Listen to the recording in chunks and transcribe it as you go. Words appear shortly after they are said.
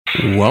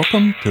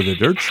Welcome to the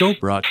Dirt Show,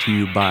 brought to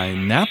you by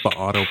Napa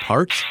Auto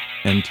Parts.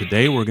 And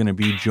today we're going to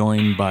be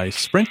joined by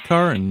sprint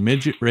car and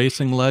midget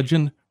racing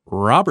legend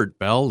Robert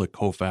Bell, the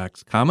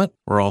Koufax Comet.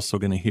 We're also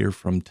going to hear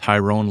from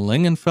Tyrone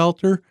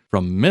Lingenfelter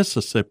from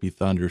Mississippi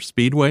Thunder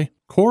Speedway,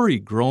 Corey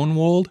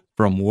Groenwold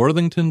from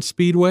Worthington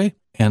Speedway,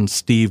 and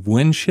Steve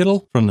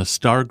Winschittel from the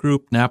Star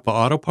Group Napa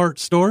Auto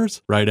Parts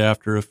stores, right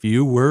after a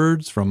few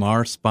words from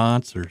our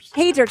sponsors.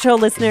 Hey, Dirt Show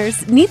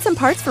listeners. Need some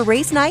parts for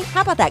race night?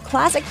 How about that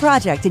classic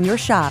project in your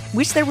shop?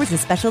 Wish there was a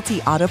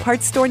specialty auto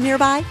parts store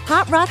nearby?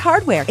 Hot Rod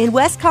Hardware in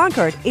West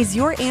Concord is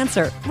your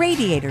answer.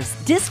 Radiators,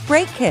 disc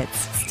brake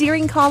kits,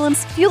 steering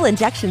columns, fuel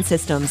injection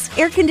systems,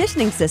 air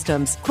conditioning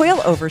systems,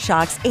 coil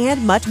overshocks,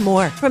 and much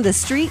more. From the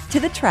street to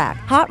the track,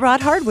 Hot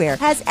Rod Hardware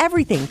has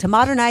everything to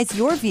modernize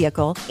your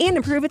vehicle and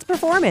improve its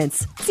performance.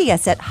 See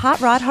us at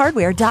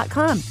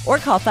hotrodhardware.com or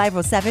call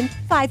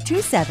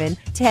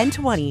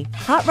 507-527-1020.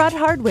 Hot Rod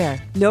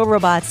Hardware. No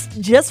robots,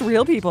 just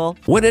real people.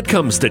 When it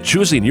comes to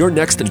choosing your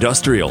next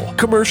industrial,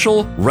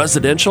 commercial,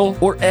 residential,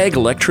 or ag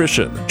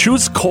electrician,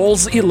 choose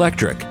Coles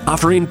Electric,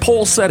 offering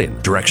pole setting,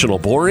 directional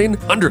boring,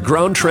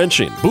 underground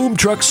trenching, boom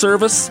truck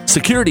service,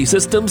 security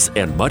systems,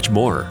 and much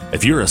more.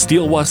 If you're a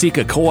Steel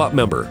Waseca Co-op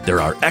member,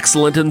 there are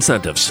excellent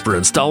incentives for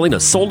installing a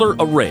solar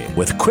array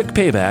with quick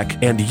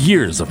payback and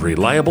years of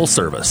reliable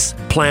service.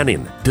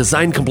 Planning,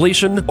 design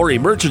completion, or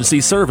emergency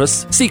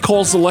service, see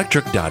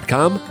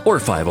coleselectric.com or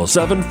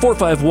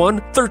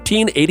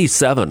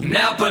 507-451-1387.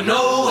 Napa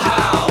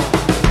know-how.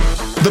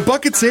 The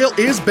bucket sale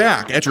is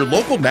back at your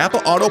local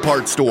Napa Auto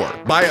Parts store.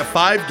 Buy a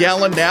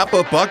 5-gallon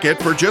Napa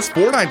bucket for just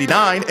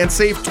 $4.99 and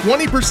save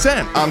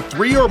 20% on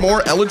 3 or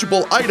more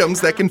eligible items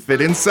that can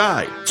fit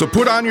inside. So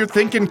put on your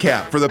thinking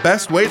cap for the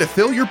best way to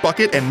fill your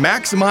bucket and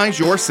maximize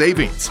your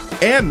savings.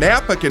 And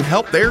Napa can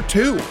help there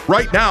too.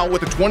 Right now,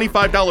 with a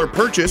 $25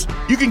 purchase,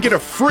 you can get a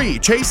free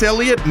Chase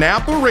Elliott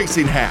Napa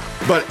racing hat.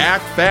 But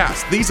act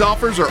fast. These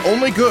offers are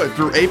only good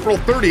through April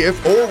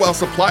 30th or while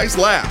supplies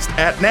last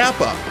at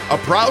Napa, a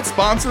proud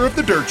sponsor of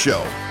the Dirt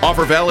Show.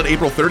 Offer valid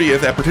April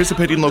 30th at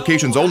participating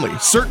locations only.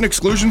 Certain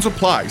exclusions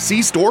apply.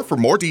 See store for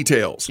more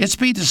details. It's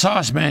Pete the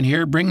Sauce Man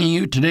here, bringing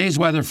you today's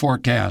weather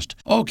forecast.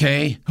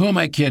 Okay, who am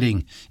I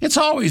kidding? It's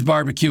always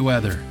barbecue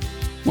weather.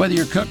 Whether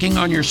you're cooking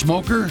on your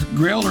smoker,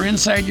 grill, or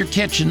inside your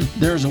kitchen,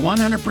 there's a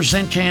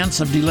 100% chance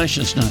of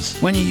deliciousness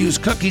when you use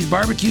Cookies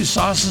barbecue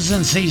sauces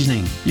and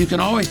seasoning. You can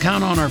always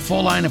count on our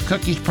full line of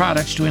Cookies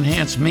products to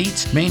enhance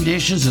meats, main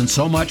dishes, and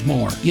so much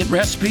more. Get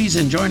recipes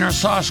and join our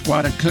sauce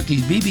squad at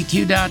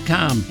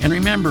cookiesbbq.com. And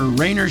remember,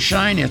 rain or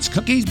shine, it's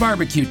Cookies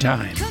barbecue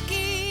time.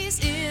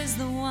 Cookies is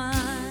the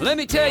one. Let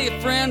me tell you,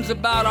 friends,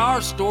 about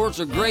our store. It's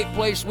a great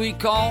place we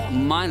call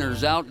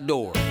Miners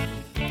Outdoor.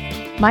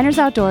 Miners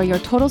Outdoor, your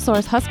total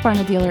source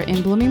Husqvarna dealer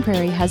in Blooming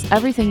Prairie, has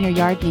everything your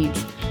yard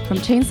needs. From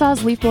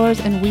chainsaws, leaf blowers,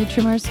 and weed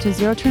trimmers to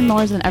zero-turn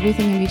mowers and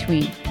everything in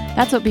between.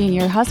 That's what being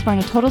your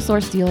Husqvarna total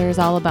source dealer is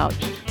all about.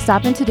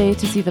 Stop in today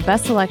to see the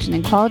best selection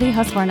in quality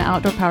Husqvarna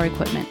outdoor power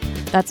equipment.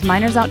 That's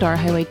Miners Outdoor,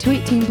 Highway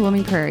 218,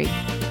 Blooming Prairie.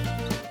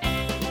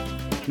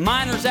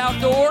 Miners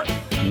Outdoor,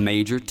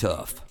 Major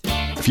Tough.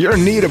 If you're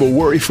in need of a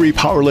worry-free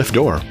PowerLift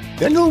door,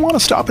 then you'll want to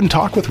stop and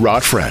talk with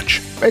Rod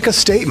French. Make a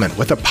statement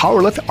with a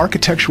PowerLift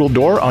architectural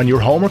door on your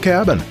home or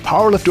cabin.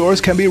 PowerLift doors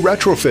can be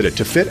retrofitted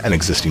to fit an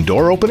existing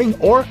door opening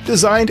or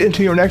designed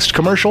into your next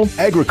commercial,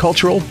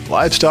 agricultural,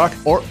 livestock,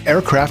 or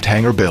aircraft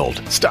hangar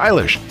build.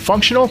 Stylish,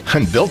 functional,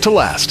 and built to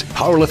last.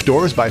 PowerLift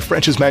doors by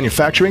French's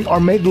Manufacturing are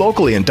made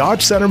locally in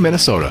Dodge Center,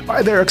 Minnesota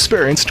by their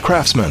experienced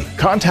craftsmen.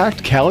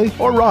 Contact Kelly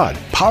or Rod.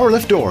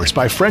 PowerLift doors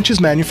by French's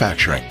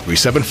Manufacturing.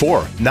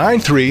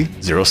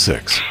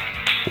 374-9306.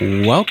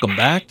 Welcome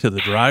back to the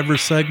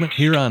driver's segment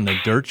here on the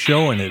Dirt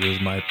Show, and it is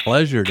my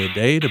pleasure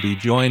today to be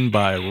joined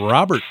by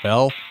Robert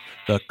Bell,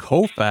 the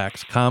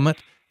Koufax Comet.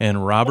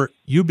 And Robert,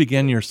 you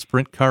began your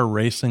sprint car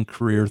racing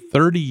career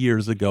 30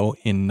 years ago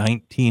in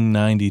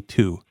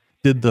 1992.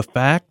 Did the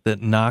fact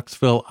that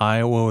Knoxville,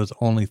 Iowa was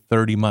only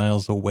 30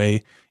 miles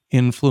away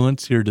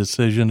influence your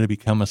decision to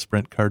become a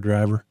sprint car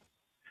driver?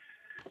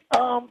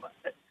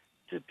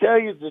 To tell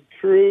you the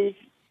truth,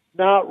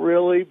 not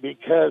really,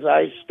 because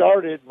I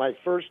started my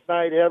first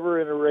night ever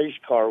in a race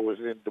car was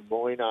in Des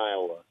Moines,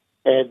 Iowa.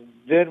 And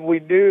then we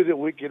knew that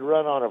we could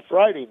run on a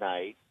Friday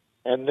night,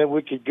 and then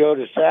we could go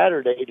to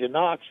Saturday to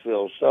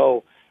Knoxville.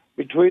 So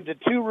between the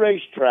two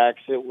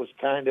racetracks, it was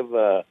kind of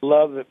a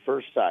love at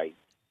first sight.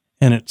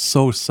 And it's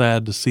so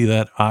sad to see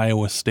that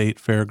Iowa State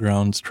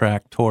Fairgrounds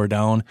track tore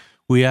down.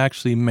 We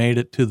actually made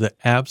it to the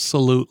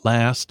absolute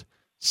last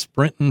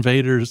Sprint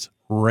Invaders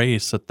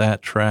race at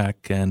that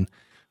track, and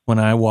when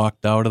I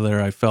walked out of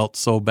there, I felt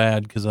so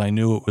bad because I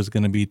knew it was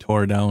going to be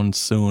tore down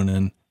soon,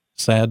 and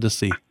sad to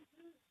see.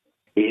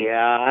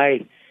 Yeah,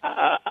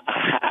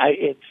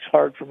 it's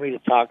hard for me to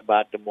talk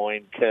about Des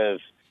Moines because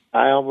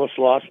I almost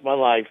lost my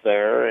life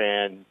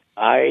there, and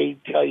I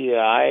tell you,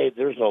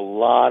 there's a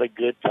lot of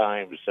good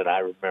times that I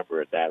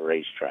remember at that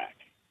racetrack.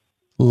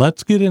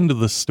 Let's get into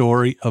the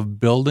story of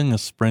building a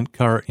sprint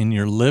car in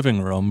your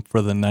living room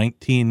for the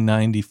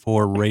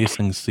 1994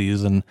 racing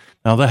season.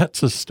 Now,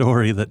 that's a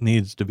story that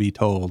needs to be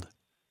told.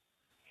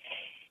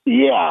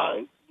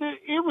 Yeah,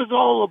 it was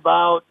all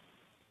about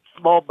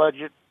small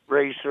budget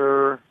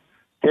racer,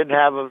 didn't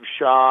have a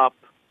shop,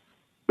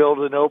 built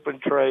an open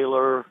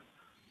trailer,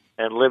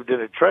 and lived in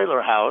a trailer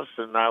house,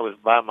 and I was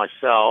by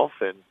myself.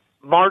 And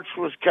March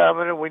was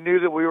coming, and we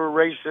knew that we were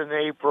racing in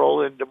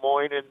April in Des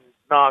Moines and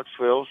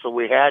Knoxville, so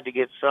we had to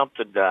get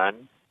something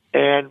done.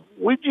 And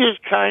we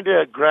just kind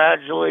of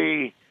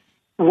gradually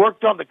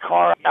worked on the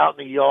car out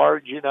in the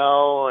yard,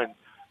 and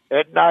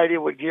at night it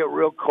would get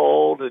real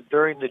cold, and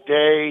during the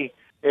day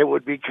it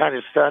would be kind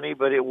of sunny,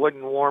 but it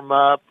wouldn't warm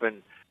up,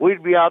 and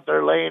we'd be out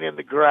there laying in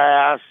the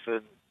grass,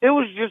 and it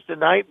was just a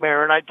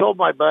nightmare. And I told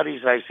my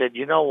buddies, I said,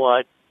 you know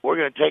what? We're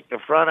going to take the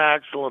front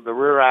axle and the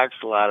rear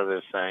axle out of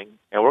this thing,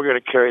 and we're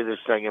going to carry this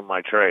thing in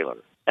my trailer.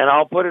 And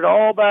I'll put it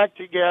all back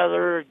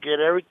together, get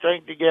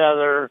everything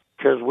together,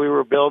 because we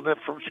were building it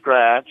from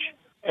scratch.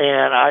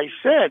 And I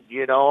said,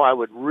 I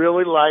would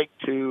really like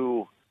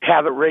to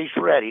have it race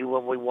ready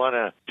when we want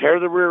to tear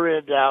the rear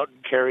end out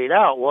and carry it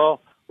out.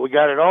 Well, we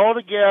got it all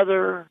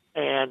together,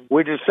 and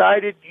we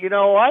decided,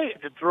 I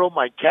had to throw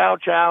my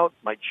couch out,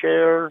 my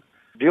chair.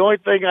 The only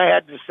thing I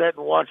had to sit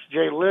and watch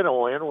Jay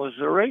Leno in was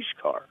the race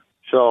car.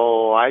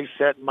 So I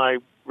sat in my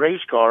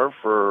race car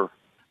for,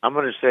 I'm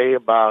going to say,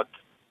 about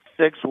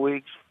 6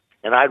 weeks,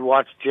 and I'd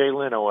watch Jay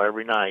Leno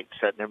every night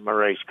sitting in my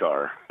race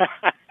car.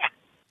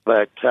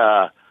 But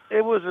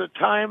it was a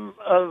time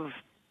of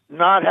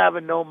not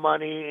having no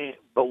money,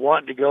 but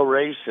wanting to go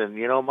racing.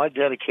 My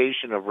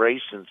dedication of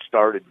racing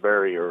started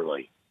very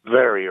early.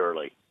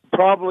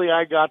 Probably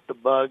I got the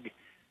bug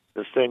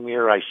the same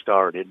year I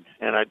started,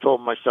 and I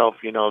told myself,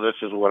 this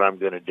is what I'm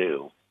going to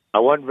do. I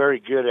wasn't very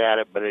good at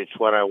it, but it's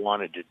what I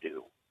wanted to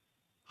do.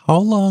 How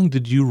long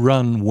did you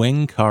run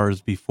wing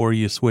cars before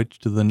you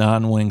switched to the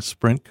non-wing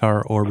sprint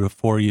car or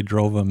before you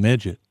drove a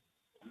midget?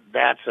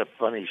 That's a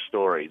funny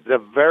story. The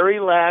very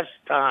last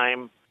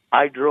time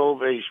I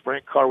drove a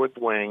sprint car with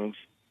wings,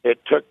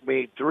 it took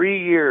me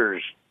 3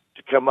 years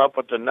to come up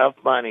with enough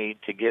money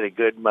to get a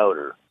good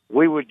motor.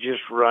 We would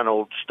just run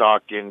old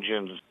stock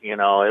engines.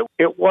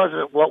 It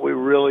wasn't what we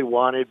really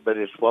wanted, but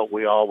it's what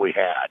we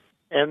had.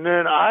 And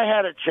then I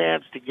had a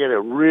chance to get a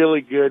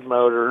really good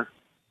motor.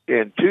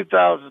 In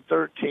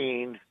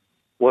 2013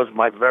 was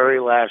my very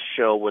last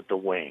show with the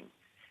wing.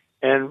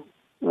 And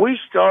we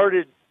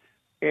started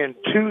in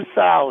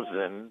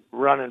 2000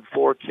 running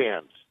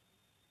 410s.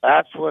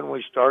 That's when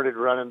we started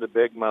running the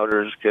big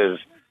motors, because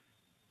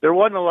there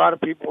wasn't a lot of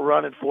people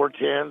running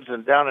 410s.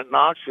 And down at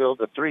Knoxville,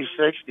 the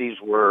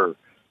 360s were,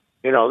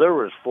 there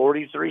was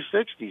 40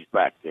 360s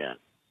back then.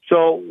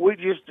 So we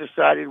just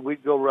decided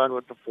we'd go run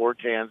with the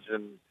 410s.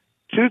 And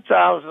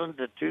 2000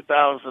 to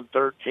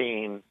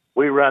 2013,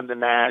 we run the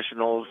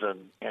Nationals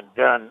and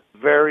done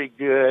very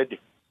good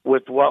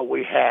with what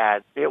we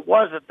had. It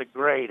wasn't the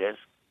greatest,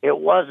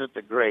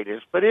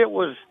 but it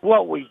was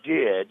what we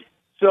did.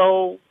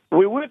 So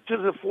we went to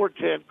the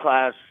 410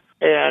 class,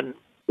 and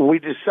we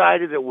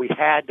decided that we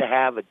had to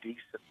have a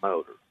decent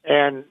motor.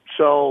 And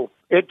so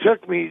it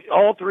took me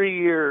all 3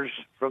 years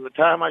from the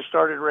time I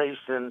started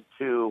racing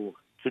to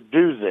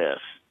do this.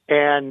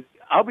 And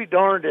I'll be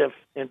darned if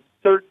in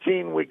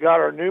 13 we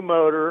got our new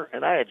motor,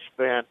 and I had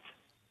spent,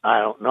 I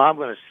don't know, I'm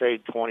going to say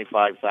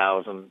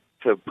 $25,000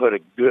 to put a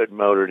good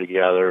motor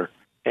together.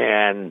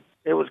 And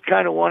it was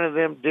kind of one of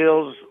them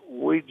deals.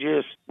 We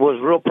just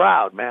was real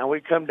proud, man. We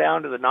come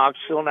down to the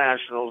Knoxville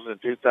Nationals in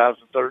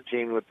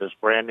 2013 with this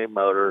brand new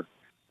motor,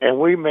 and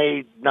we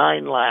made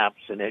 9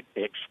 laps, and it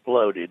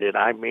exploded. And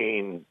I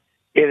mean,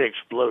 it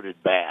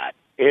exploded bad.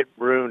 It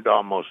ruined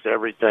almost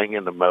everything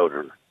in the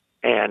motor.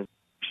 And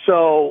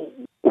so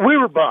we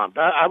were bummed.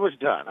 I was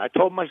done. I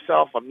told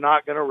myself I'm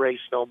not going to race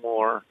no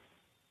more.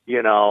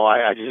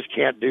 I just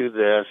can't do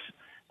this.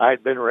 I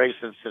had been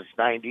racing since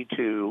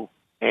 92,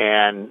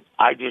 and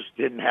I just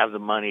didn't have the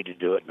money to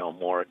do it no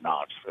more at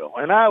Knoxville.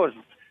 And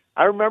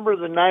I remember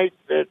the night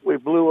that we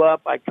blew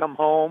up, I come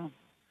home,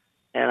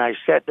 and I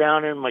sat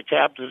down in my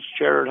captain's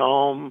chair at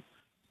home,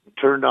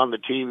 turned on the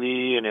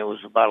TV, and it was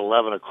about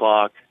 11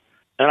 o'clock,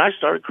 and I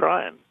started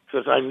crying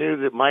because I knew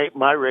that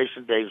my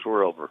racing days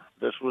were over.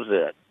 This was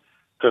it,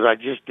 because I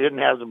just didn't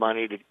have the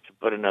money to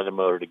put another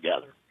motor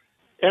together.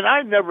 And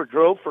I never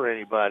drove for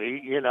anybody,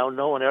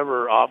 no one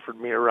ever offered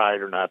me a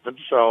ride or nothing.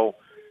 So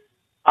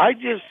I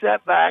just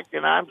sat back,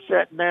 and I'm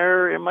sitting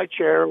there in my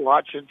chair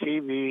watching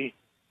TV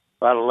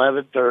about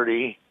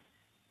 11:30,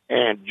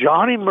 and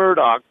Johnny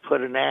Murdoch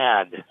put an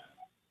ad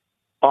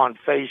on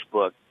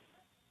Facebook,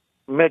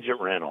 midget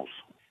rentals.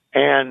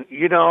 And,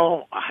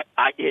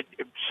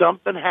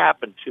 something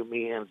happened to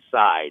me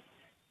inside.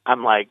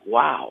 I'm like,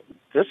 wow,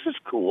 this is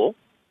cool.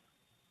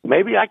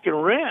 Maybe I can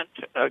rent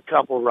a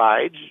couple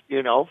rides,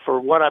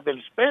 for what I've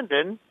been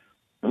spending.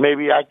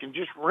 Maybe I can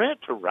just rent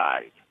a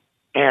ride.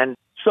 And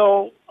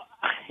so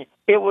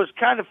it was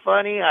kind of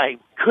funny. I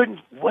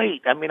couldn't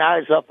wait. I mean, I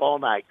was up all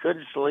night,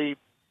 couldn't sleep.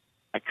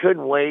 I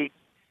couldn't wait.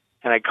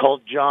 And I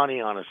called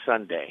Johnny on a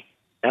Sunday.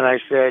 And I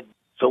said,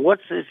 so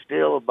what's this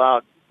deal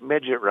about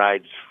midget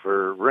rides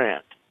for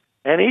rent?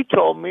 And he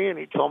told me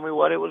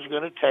what it was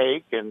going to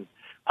take. And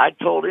I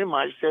told him,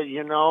 I said,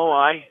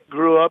 I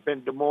grew up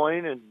in Des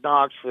Moines and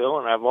Knoxville,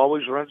 and I've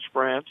always run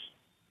sprints,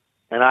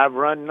 and I've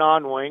run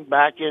non-wing.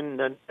 Back in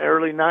the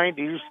early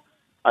 90s,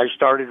 I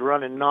started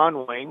running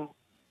non-wing.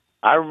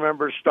 I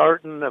remember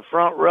starting the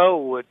front row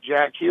with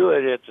Jack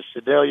Hewitt at the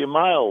Sedalia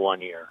Mile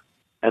one year,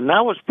 and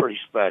that was pretty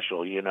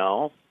special,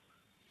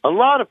 A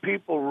lot of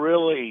people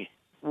really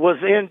was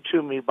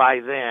into me by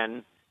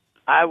then.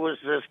 I was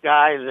this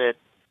guy that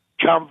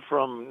come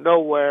from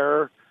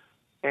nowhere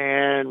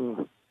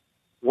and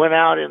went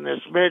out in this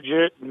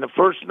midget. And the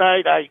first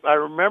night, I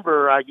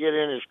remember I get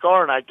in his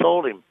car and I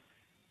told him,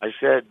 I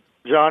said,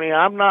 Johnny,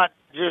 I'm not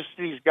just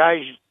these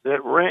guys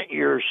that rent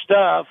your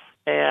stuff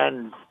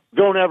and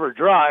don't ever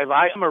drive.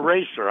 I'm a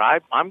racer.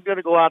 I'm going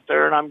to go out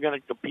there and I'm going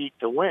to compete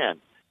to win.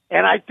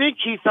 And I think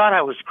he thought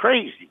I was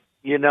crazy,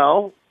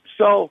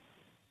 So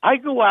I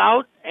go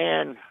out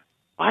and,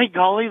 by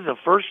golly, the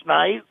first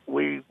night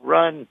we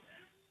run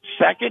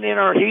second in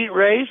our heat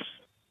race.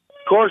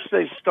 Of course,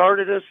 they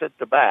started us at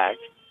the back,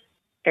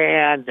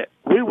 and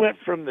we went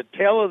from the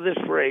tail of this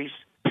race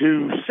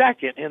to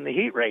second in the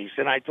heat race.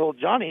 And I told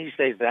Johnny, he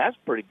says, that's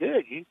pretty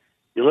good. You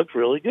looked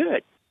really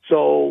good.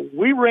 So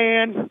we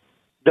ran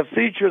the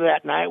feature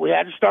that night. We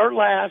had to start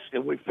last,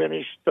 and we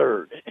finished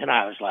third. And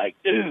I was like,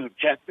 dude,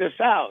 check this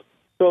out.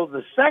 So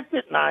the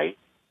second night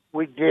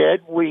we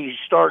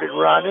started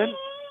running,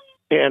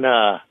 and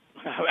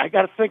I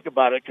got to think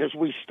about it because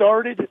we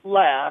started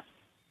last.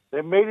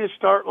 They made us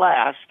start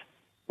last.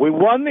 We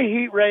won the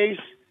heat race,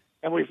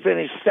 and we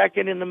finished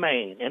second in the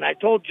main. And I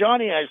told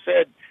Johnny, I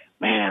said,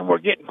 man, we're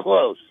getting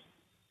close.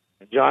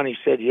 And Johnny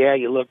said, yeah,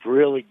 you looked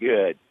really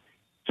good.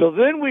 So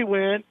then we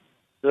went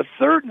the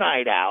third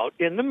night out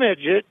in the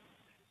midget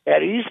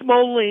at East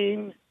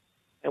Moline,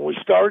 and we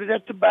started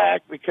at the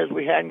back because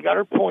we hadn't got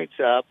our points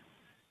up.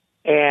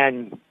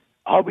 And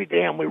I'll be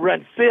damned, we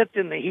run fifth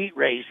in the heat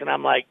race, and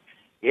I'm like,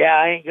 yeah,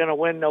 I ain't going to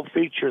win no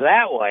feature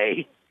that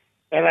way.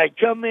 And I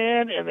come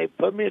in, and they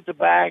put me at the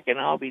back, and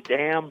I'll be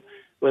damned,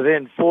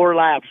 within 4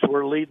 laps,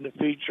 we're leading the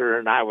feature,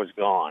 and I was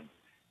gone.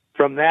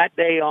 From that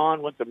day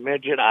on with the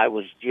midget, I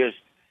was just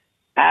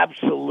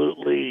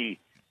absolutely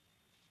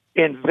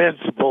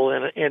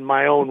invincible in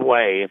my own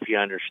way, if you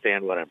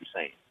understand what I'm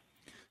saying.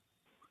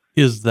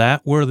 Is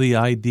that where the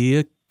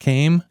idea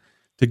came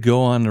to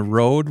go on the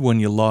road when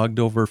you logged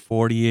over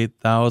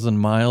 48,000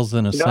 miles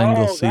in a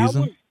single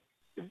season?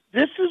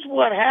 This is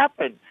what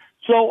happened.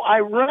 So I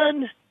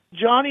run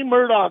Johnny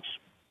Murdoch's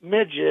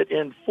midget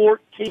in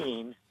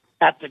 14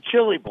 at the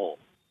Chili Bowl,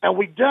 and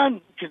we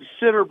done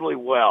considerably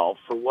well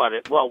for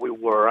what we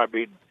were. I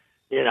mean,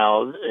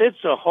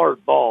 it's a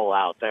hard ball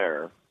out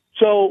there.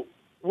 So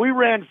we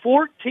ran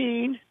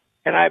 14,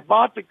 and I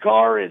bought the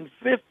car in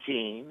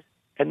 15,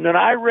 and then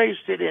I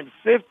raced it in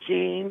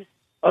 15.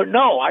 Oh,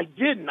 no, I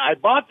didn't. I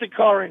bought the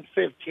car in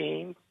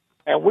 15,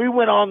 and we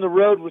went on the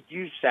road with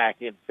USAC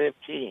in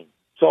 15.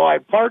 So I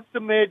parked the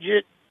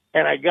midget,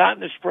 and I got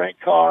in the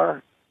sprint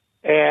car,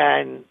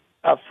 and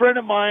a friend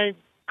of mine,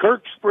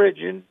 Kirk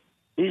Spridgen,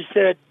 he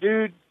said,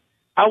 dude,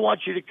 I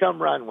want you to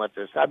come run with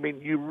us. I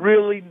mean, you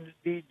really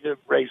need to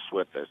race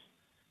with us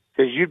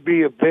because you'd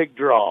be a big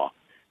draw.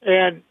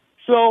 And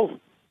so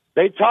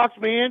they talked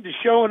me into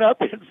showing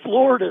up in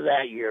Florida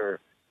that year.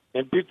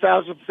 In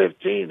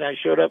 2015, I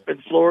showed up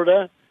in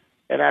Florida,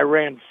 and I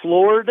ran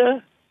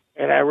Florida,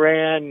 and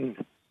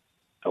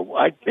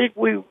I think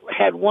we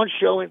had one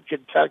show in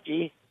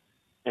Kentucky,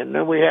 and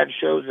then we had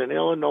shows in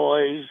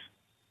Illinois.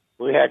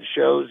 We had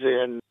shows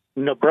in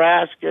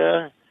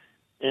Nebraska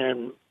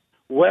and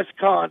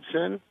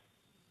Wisconsin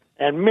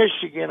and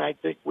Michigan. I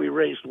think we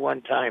raced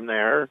one time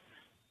there.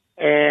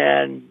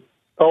 And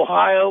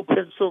Ohio,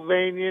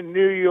 Pennsylvania,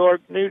 New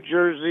York, New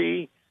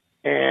Jersey,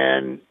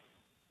 and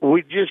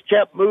we just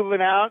kept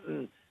moving out.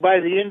 And by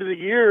the end of the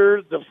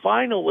year, the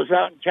final was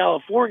out in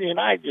California, and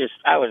I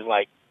was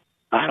like,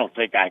 I don't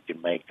think I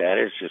can make that.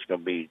 It's just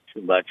going to be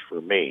too much for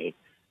me.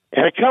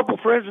 And a couple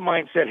friends of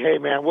mine said, hey,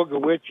 man, we'll go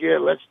with you.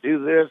 Let's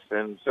do this.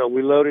 And so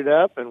we loaded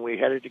up, and we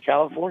headed to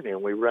California,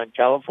 and we run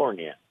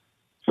California.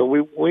 So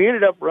we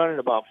ended up running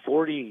about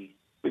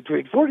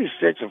between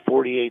 46 and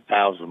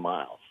 48,000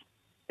 miles.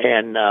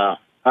 And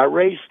I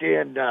raced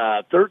in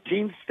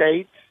 13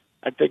 states.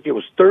 I think it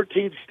was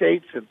 13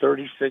 states and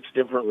 36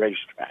 different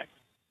racetracks.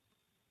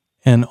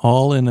 And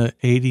all in a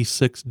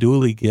 86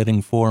 dually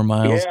getting 4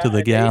 miles to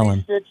the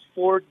gallon. 86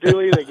 Ford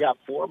dually, they got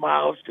 4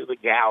 miles to the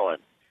gallon.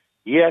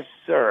 Yes,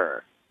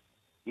 sir.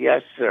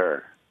 Yes,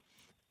 sir.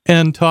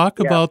 And talk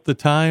about the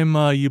time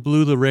you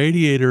blew the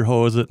radiator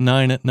hose at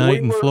 9 at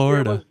night in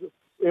Florida.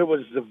 It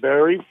was the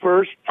very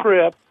first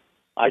trip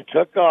I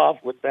took off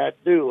with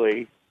that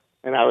dually,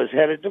 and I was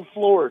headed to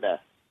Florida.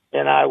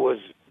 And I was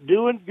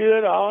doing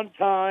good on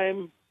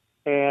time,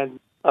 and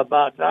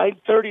about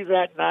 9:30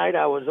 that night,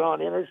 I was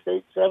on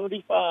Interstate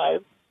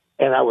 75,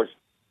 and I was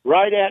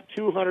right at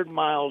 200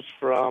 miles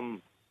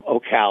from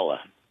Ocala.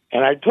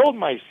 And I told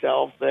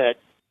myself that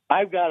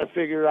I've got to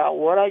figure out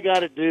what I got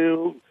to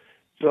do.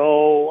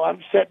 So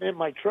I'm sitting in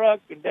my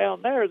truck, and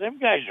down there, them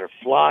guys are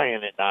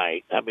flying at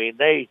night. I mean,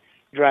 they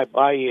drive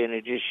by you, and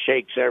it just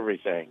shakes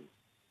everything.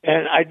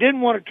 And I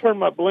didn't want to turn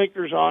my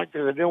blinkers on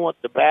because I didn't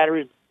want the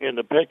battery in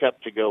the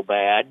pickup to go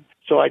bad.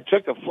 So I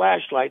took a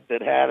flashlight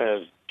that had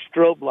a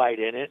strobe light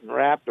in it and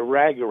wrapped a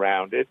rag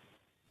around it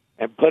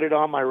and put it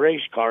on my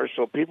race car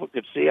so people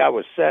could see I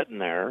was sitting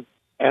there.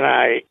 And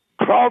I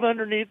crawled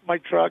underneath my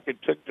truck and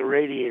took the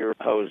radiator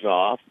hose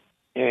off.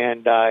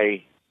 And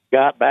I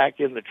got back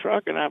in the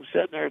truck, and I'm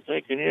sitting there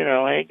thinking,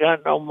 I ain't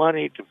got no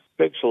money to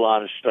fix a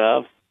lot of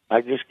stuff. I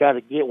just got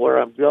to get where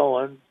I'm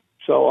going.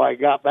 So I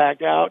got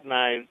back out, and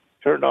I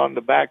turned on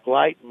the back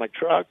light in my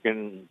truck,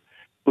 and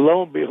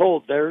lo and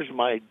behold, there's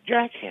my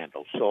jack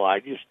handle. So I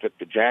just took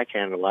the jack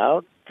handle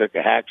out, took a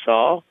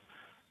hacksaw,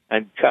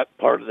 and cut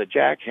part of the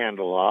jack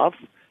handle off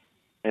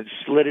and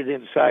slid it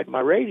inside my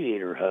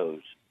radiator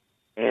hose.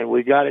 And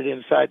we got it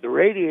inside the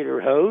radiator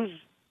hose,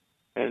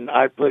 and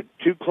I put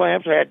 2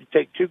 clamps. I had to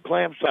take 2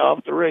 clamps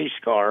off the race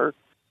car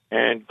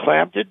and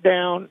clamped it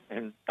down,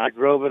 and I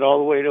drove it all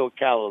the way to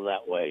Ocala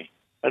that way.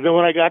 And then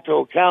when I got to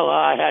Ocala,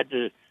 I had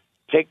to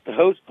take the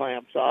hose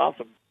clamps off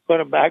and put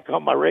them back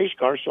on my race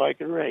car so I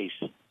could race.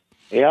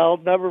 Yeah, I'll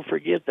never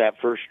forget that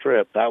first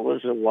trip. That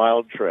was a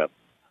wild trip.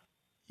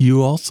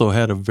 You also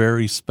had a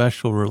very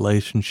special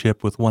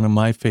relationship with one of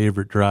my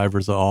favorite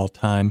drivers of all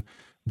time,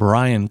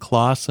 Brian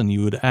Clausen.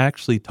 You would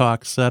actually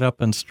talk setup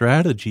and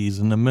strategies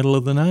in the middle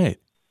of the night.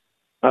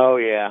 Oh,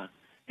 yeah.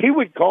 He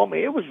would call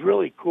me. It was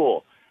really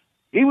cool.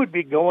 He would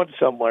be going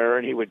somewhere,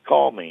 and he would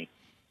call me,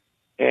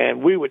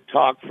 and we would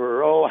talk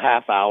for,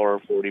 half hour,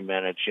 40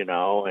 minutes,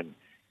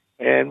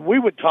 and we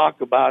would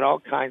talk about all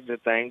kinds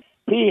of things.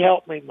 He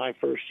helped me my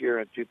first year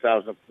in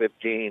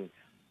 2015.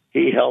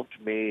 He helped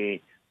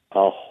me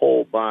a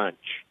whole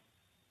bunch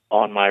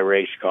on my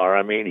race car.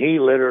 I mean, he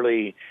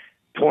literally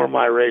tore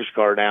my race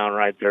car down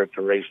right there at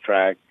the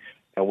racetrack,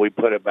 and we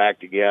put it back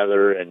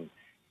together, and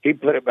he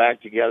put it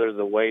back together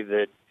the way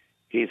that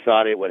he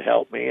thought it would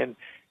help me. And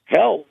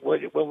hell,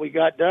 when we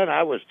got done,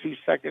 I was 2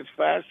 seconds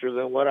faster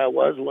than what I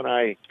was when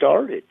I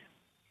started.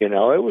 It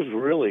was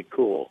really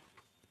cool.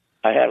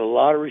 I had a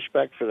lot of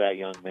respect for that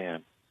young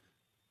man.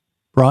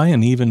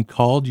 Brian even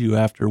called you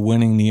after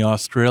winning the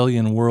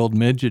Australian World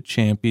Midget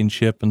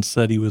Championship and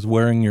said he was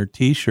wearing your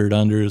T-shirt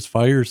under his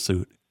fire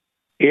suit.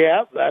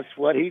 Yeah, that's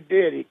what he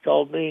did. He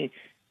called me,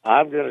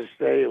 I'm going to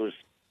say it was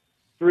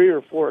 3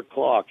 or 4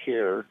 o'clock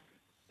here,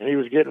 and he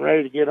was getting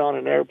ready to get on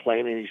an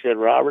airplane, and he said,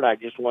 Robert, I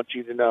just want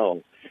you to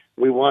know,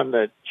 we won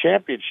the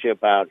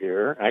championship out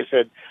here. I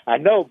said, I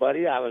know,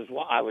 buddy, I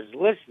was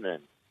listening.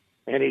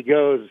 And he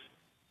goes,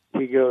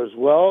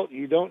 well,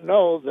 you don't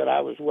know that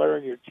I was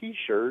wearing your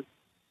T-shirt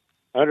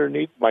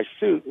underneath my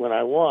suit when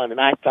I won. And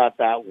I thought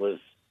that was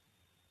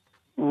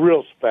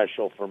real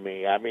special for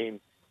me. I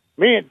mean,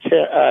 me and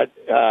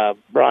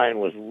Brian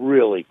was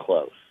really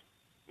close.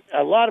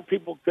 A lot of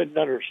people couldn't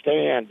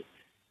understand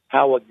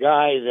how a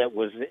guy that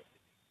was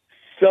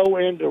so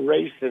into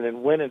racing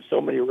and winning so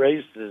many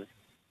races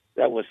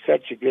that was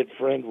such a good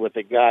friend with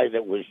a guy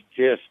that was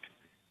just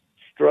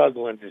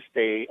struggling to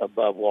stay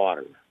above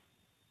water.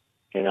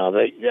 A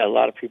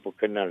lot of people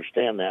couldn't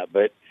understand that.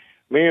 But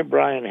me and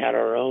Brian had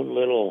our own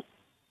little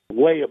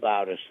way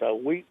about us, so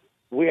we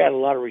had a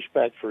lot of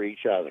respect for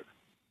each other.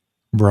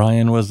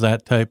 Brian was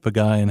that type of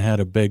guy and had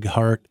a big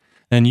heart.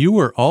 And you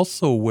were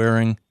also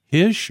wearing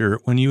his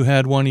shirt when you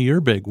had one of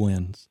your big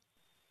wins.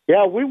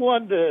 Yeah, we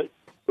won the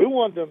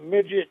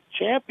midget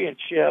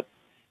championship.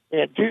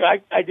 And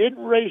I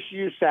didn't race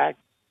USAC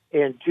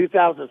in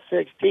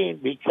 2016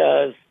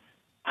 because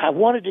I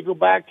wanted to go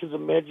back to the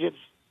midgets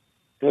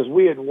because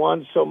we had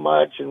won so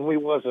much and we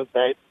wasn't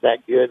that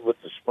good with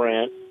the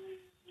sprint.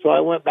 So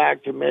I went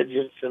back to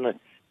midgets, and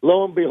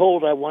lo and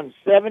behold, I won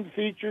 7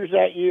 features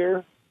that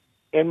year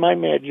in my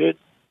midget,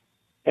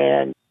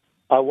 and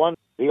I won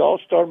the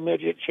All-Star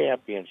Midget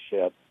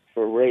Championship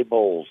for Ray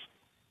Bowles,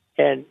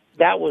 and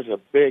that was a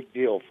big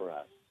deal for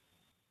us.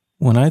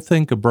 When I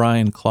think of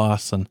Brian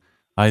Clausen,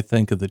 I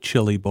think of the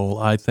Chili Bowl.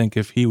 I think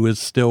if he was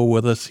still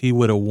with us, he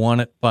would have won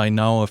it by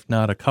now, if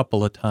not a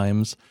couple of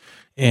times.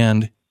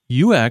 And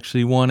you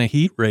actually won a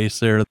heat race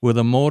there with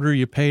a motor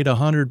you paid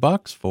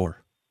 $100 for.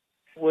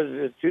 Was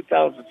in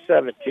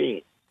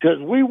 2017 because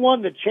we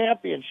won the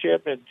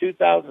championship in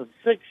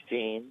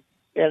 2016,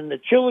 and the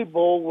Chili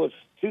Bowl was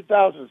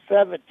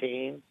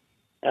 2017,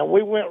 and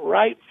we went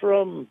right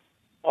from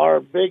our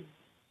big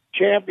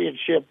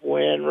championship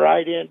win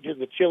right into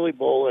the Chili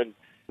Bowl, and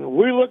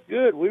we looked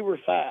good. We were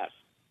fast.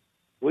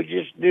 We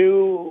just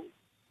knew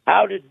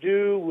how to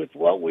do with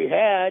what we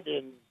had,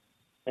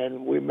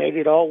 and we made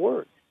it all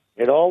work.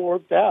 It all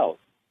worked out.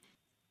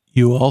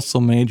 You also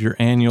made your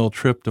annual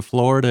trip to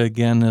Florida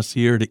again this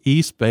year to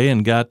East Bay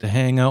and got to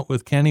hang out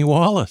with Kenny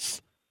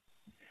Wallace.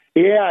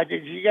 Yeah,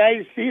 did you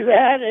guys see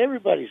that?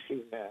 Everybody's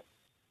seen that.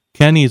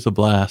 Kenny's a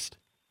blast.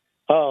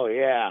 Oh,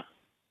 yeah.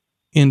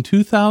 In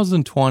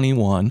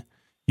 2021,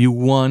 you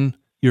won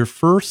your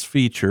first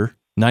feature,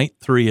 Night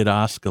 3 at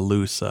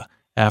Oskaloosa,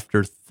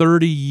 after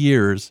 30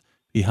 years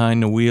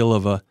behind the wheel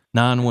of a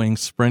non-wing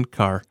sprint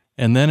car,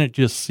 and then it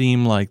just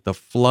seemed like the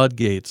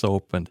floodgates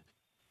opened.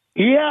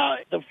 Yeah,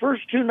 the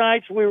first 2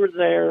 nights we were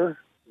there,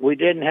 we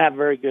didn't have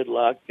very good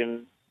luck,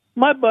 and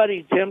My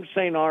buddy Tim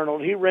St.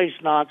 Arnold, he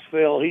raced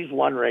Knoxville. He's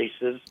won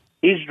races.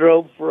 He's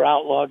drove for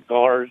outlawed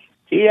cars.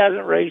 He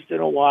hasn't raced in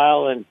a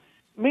while, and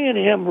me and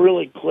him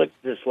really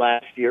clicked this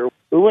last year.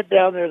 We went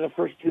down there the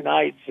first 2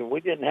 nights, and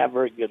we didn't have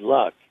very good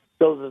luck.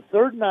 So the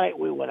third night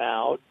we went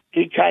out,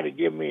 he kind of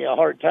gave me a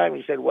hard time.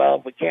 He said, well,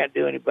 if we can't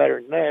do any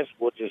better than this,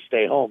 we'll just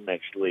stay home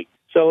next week.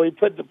 So he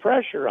put the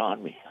pressure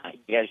on me, I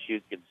guess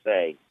you could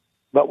say.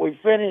 But we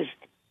finished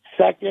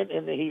second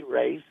in the heat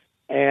race,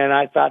 and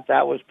I thought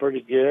that was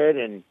pretty good.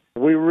 And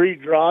we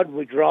redrawed.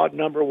 We drawed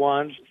number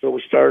 1, so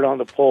we started on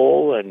the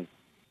pole, and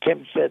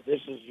Tim said,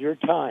 this is your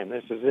time.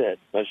 This is it.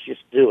 Let's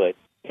just do it.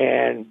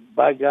 And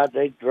by God,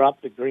 they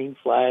dropped the green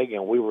flag,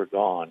 and we were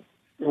gone.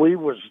 We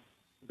was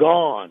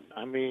gone.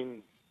 I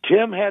mean,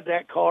 Tim had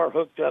that car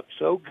hooked up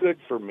so good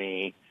for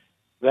me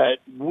that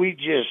we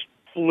just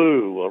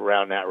flew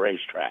around that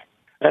racetrack.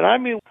 And I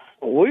mean,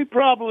 we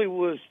probably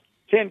was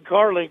 10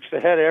 car lengths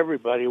ahead of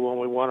everybody when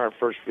we won our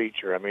first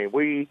feature. I mean,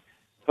 we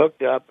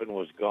hooked up and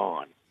was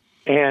gone.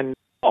 And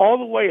all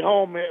the way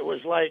home, it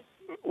was like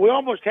we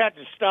almost had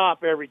to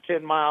stop every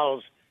 10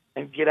 miles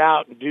and get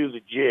out and do the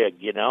jig,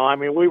 you know. I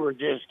mean, we were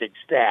just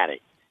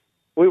ecstatic.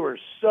 We were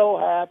so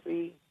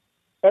happy.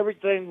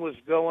 Everything was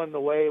going the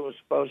way it was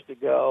supposed to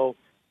go,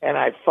 and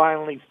I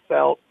finally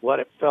felt what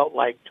it felt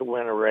like to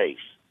win a race.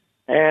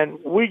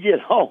 And we get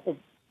home.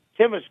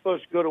 Tim is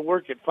supposed to go to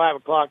work at 5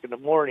 o'clock in the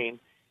morning,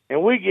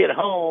 and we get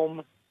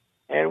home,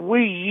 and we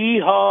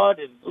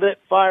yeehawed and lit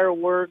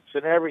fireworks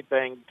and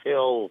everything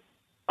till,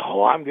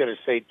 I'm going to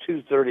say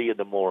 2:30 in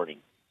the morning.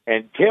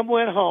 And Tim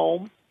went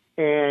home,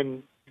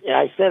 and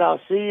I said,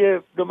 I'll see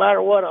you, no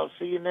matter what, I'll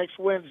see you next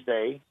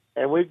Wednesday.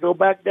 And we go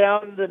back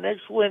down the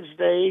next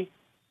Wednesday,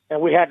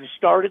 and we had to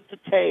start at the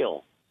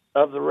tail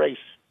of the race.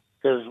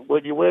 Because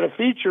when you win a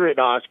feature at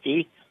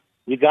Oski,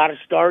 you got to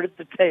start at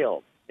the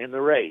tail in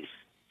the race.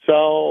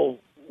 So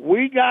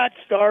we got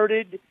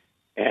started,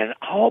 and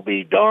I'll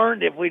be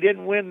darned if we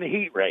didn't win the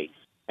heat race.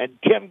 And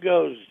Tim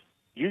goes,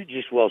 you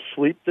just will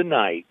sweep the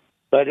night.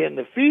 But in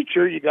the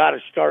feature, you got to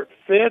start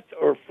 5th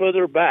or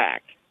further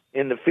back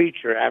in the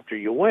feature after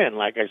you win.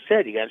 Like I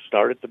said, you got to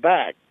start at the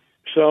back.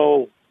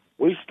 So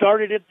we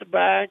started at the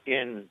back,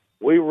 and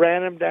we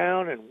ran them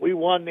down, and we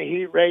won the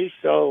heat race.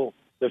 So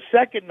the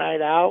second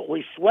night out,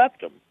 we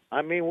swept them.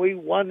 I mean, we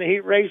won the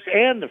heat race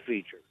and the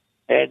feature.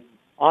 And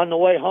on the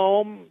way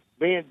home,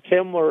 me and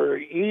Tim were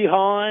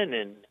eehawing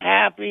and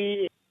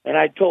happy. And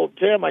I told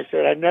Tim, I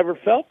said, I never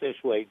felt this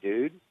way,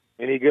 dude.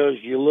 And he goes,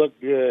 you look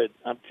good.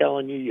 I'm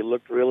telling you, you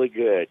looked really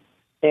good.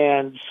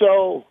 And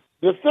so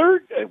the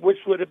third, which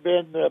would have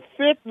been the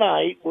 5th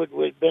night, would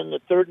have been the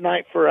third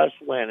night for us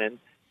winning.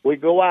 We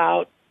go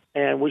out,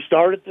 and we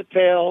start at the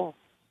tail,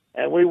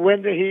 and we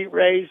win the heat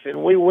race,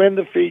 and we win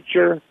the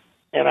feature.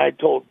 And I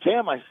told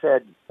Tim, I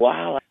said,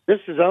 wow,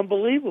 this is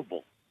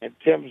unbelievable. And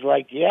Tim's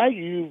like, yeah,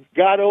 you've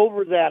got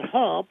over that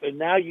hump, and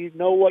now you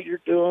know what you're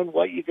doing,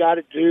 what you got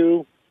to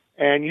do,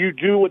 and you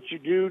do what you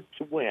do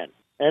to win.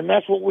 And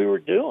that's what we were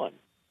doing.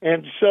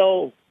 And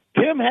so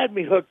Tim had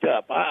me hooked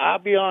up. I'll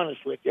be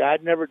honest with you.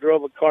 I'd never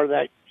drove a car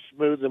that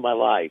smooth in my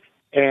life.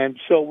 And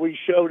so we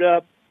showed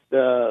up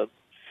the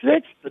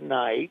 6th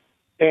night,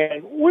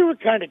 and we were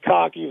kind of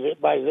cocky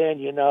by then,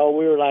 you know.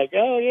 We were like,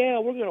 oh, yeah,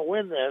 we're going to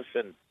win this.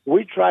 And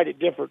we tried a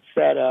different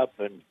setup,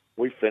 and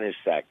we finished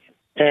second.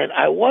 And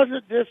I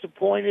wasn't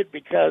disappointed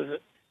because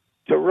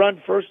to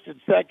run first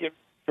and second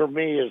for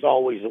me is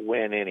always a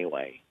win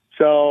anyway.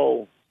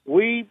 So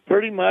we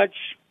pretty much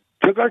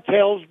took our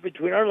tails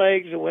between our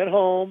legs and went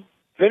home,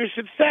 finished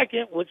in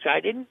second, which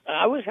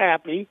I was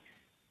happy.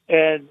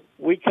 And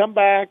we come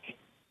back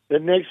the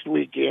next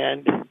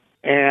weekend,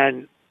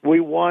 and we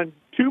won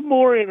 2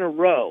 more in a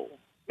row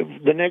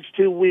the next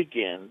 2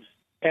 weekends.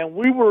 And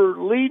we were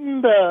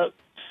leading the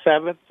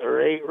 7th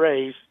or 8th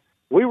race.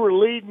 We were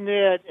leading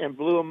it and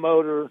blew a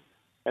motor,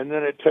 and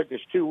then it took us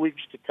 2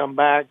 weeks to come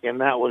back,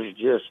 and it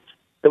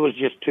was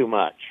just too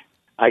much.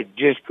 I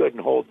just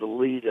couldn't hold the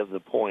lead of the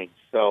points,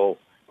 so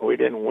we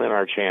didn't win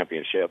our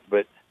championship,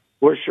 but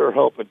we're sure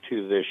hoping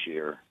to this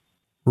year.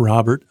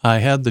 Robert, I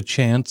had the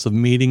chance of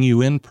meeting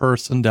you in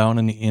person down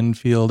in the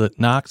infield at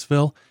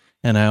Knoxville,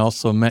 and I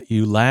also met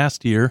you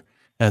last year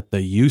at the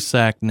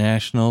USAC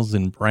Nationals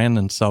in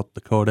Brandon, South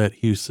Dakota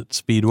at Huset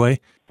Speedway.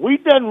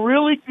 We've done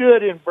really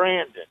good in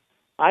Brandon.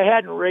 I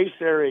hadn't raced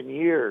there in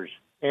years,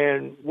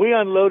 and we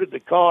unloaded the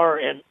car,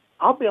 and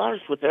I'll be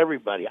honest with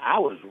everybody, I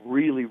was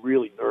really,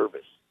 really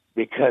nervous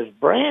because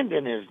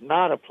Brandon is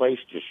not a place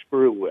to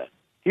screw with.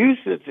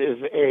 Huset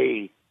is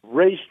a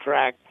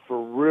racetrack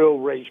for real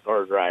race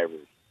car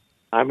drivers.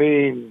 I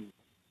mean,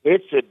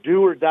 it's a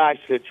do-or-die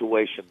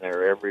situation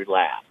there every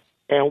lap.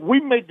 And we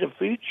made the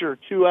feature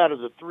 2 out of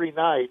the 3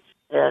 nights,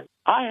 and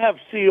I have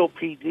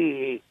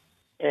COPD,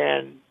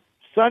 and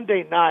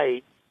Sunday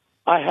night,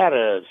 I had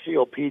a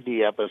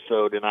COPD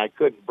episode, and I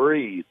couldn't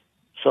breathe.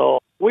 So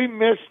we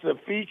missed the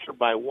feature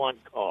by 1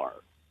 car,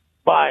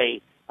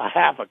 by a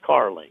half a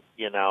car length,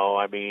 you know.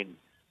 I mean,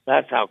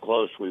 that's how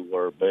close we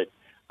were, but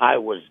I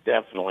was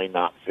definitely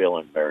not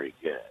feeling very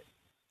good.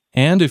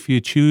 And if you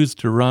choose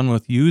to run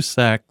with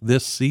USAC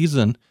this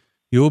season,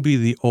 you'll be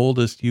the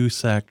oldest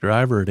USAC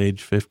driver at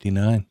age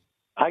 59.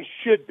 I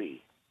should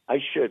be.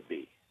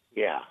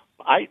 Yeah.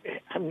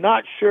 I'm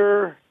not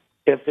sure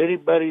if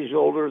anybody's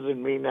older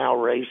than me now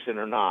racing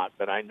or not,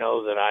 but I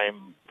know that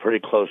I'm pretty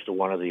close to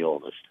one of the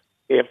oldest,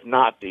 if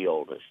not the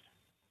oldest.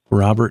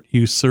 Robert,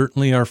 you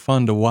certainly are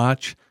fun to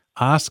watch.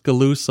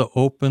 Oskaloosa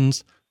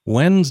opens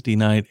Wednesday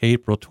night,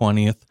 April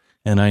 20th,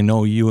 and I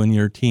know you and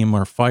your team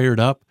are fired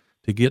up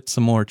to get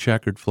some more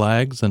checkered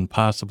flags and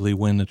possibly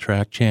win the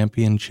track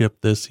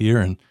championship this year.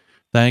 And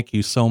thank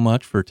you so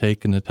much for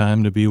taking the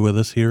time to be with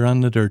us here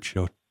on the Dirt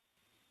Show.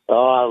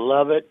 Oh, I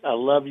love it. I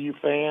love you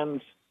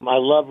fans. I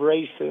love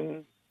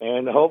racing,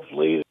 and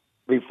hopefully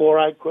before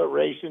I quit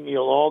racing,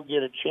 you'll all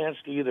get a chance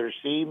to either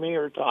see me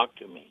or talk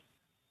to me.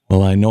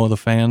 Well, I know the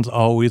fans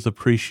always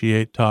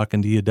appreciate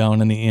talking to you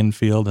down in the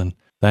infield, and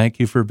thank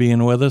you for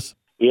being with us.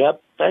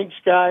 Yep. Thanks,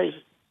 guys.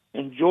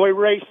 Enjoy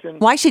racing.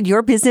 Why should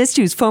your business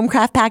choose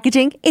Foamcraft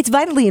Packaging? It's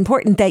vitally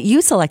important that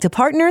you select a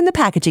partner in the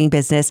packaging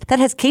business that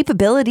has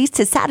capabilities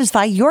to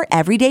satisfy your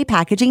everyday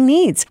packaging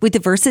needs with the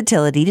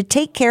versatility to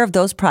take care of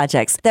those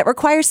projects that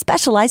require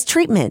specialized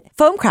treatment.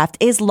 Foamcraft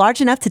is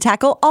large enough to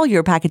tackle all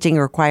your packaging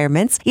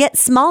requirements, yet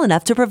small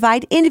enough to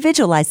provide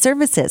individualized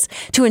services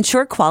to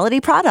ensure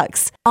quality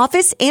products.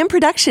 Office and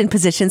production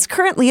positions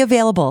currently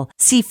available.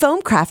 See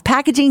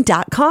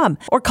foamcraftpackaging.com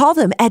or call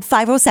them at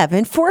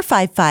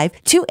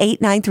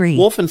 507-455-2893.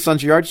 Wolf &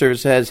 Sons Yard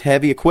Service has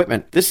heavy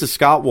equipment. This is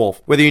Scott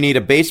Wolf. Whether you need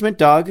a basement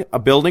dug, a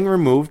building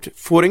removed,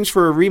 footings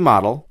for a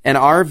remodel, an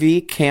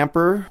RV,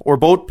 camper, or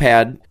boat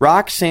pad,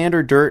 rock, sand,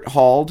 or dirt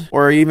hauled,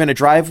 or even a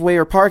driveway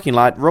or parking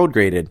lot road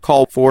graded,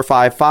 call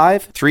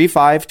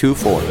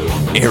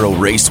 455-3524. Aero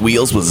Race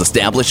Wheels was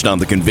established on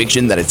the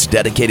conviction that its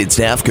dedicated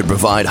staff could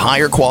provide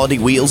higher quality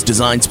wheels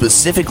designed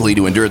specifically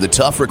to endure the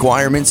tough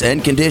requirements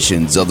and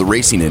conditions of the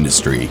racing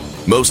industry.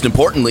 Most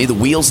importantly, the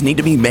wheels need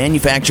to be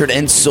manufactured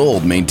and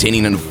sold,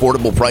 maintaining an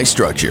affordable price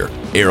structure.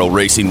 Aero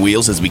Racing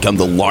Wheels has become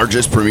the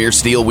largest premier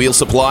steel wheel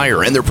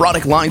supplier, and their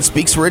product line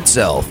speaks for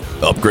itself.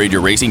 Upgrade your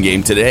racing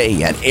game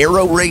today at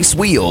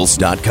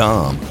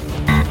aeroracewheels.com.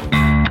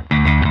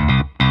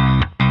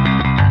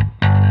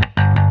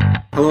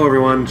 Hello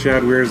everyone,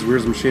 Chad Weirs,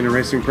 Weirs Machine and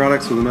Racing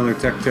Products with another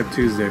Tech Tip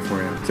Tuesday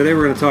for you. Today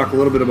we're going to talk a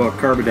little bit about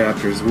carb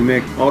adapters. We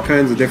make all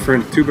kinds of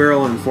different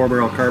 2-barrel and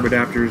 4-barrel carb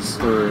adapters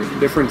for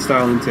different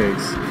style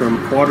intakes, from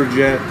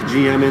Quadrajet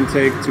GM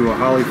intake to a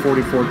Holley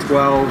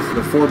 4412,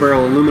 the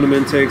 4-barrel aluminum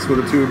intakes with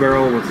a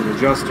 2-barrel with an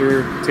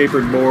adjuster,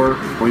 tapered bore.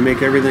 We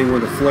make everything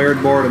with a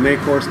flared bore to make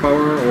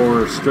horsepower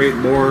or straight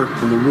bore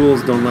when the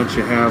rules don't let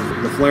you have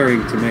the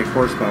flaring to make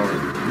horsepower.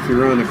 If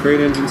you're running a crate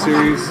engine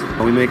series,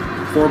 we make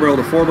 4-barrel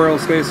to 4-barrel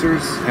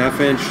spacers,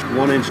 half-inch,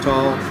 1-inch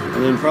tall,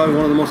 and then probably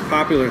one of the most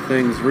popular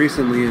things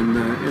recently in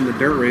the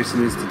dirt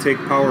racing is to take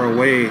power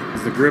away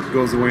as the grip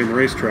goes away in the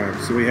racetrack.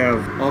 So we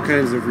have all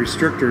kinds of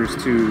restrictors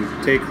to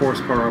take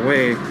horsepower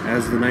away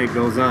as the night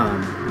goes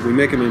on. We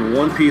make them in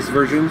one-piece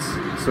versions,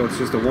 so it's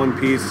just a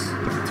one-piece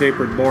with a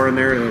tapered bore in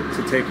there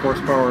to take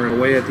horsepower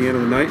away at the end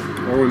of the night.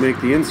 Or we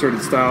make the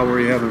inserted style where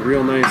you have a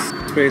real nice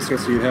spacer,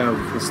 so you have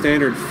the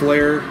standard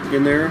flare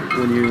in there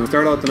when you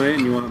start out the night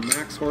and you want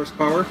max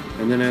horsepower,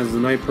 and then as the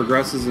night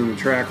progresses and the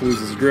track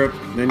loses grip,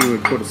 then you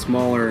would put a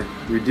smaller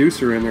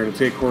reducer in there to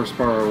take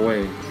horsepower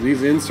away. So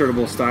these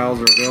insertable styles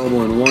are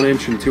available in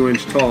 1-inch and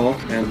 2-inch tall,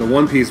 and the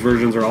one-piece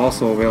versions are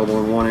also available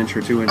in 1-inch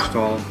or 2-inch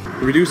tall.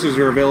 The reducers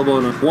are available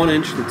in a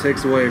 1-inch that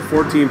takes away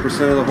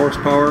 14% of the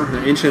horsepower,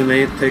 an 1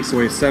 1/8 takes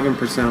away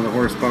 7% of the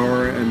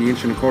horsepower, and the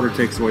 1 1/4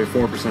 takes away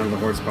 4% of the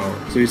horsepower.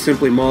 So you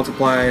simply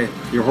multiply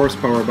your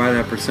horsepower by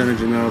that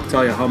percentage, and that'll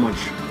tell you how much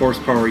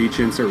horsepower each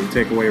insert would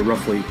take away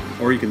roughly.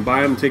 Or you can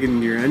buy them, take it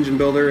into your engine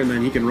builder, and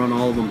then he can run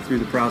all of them through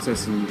the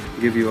process and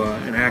give you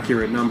an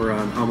accurate number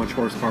on how much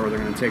horsepower they're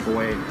going to take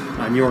away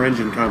on your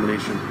engine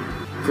combination.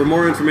 For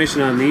more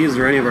information on these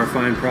or any of our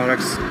fine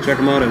products, check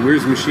them out at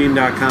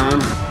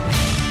weirsmachine.com.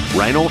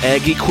 Rhino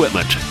Ag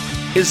Equipment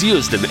is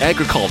used in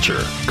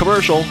agriculture,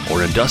 commercial,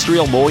 or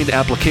industrial mowing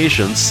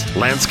applications,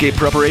 landscape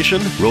preparation,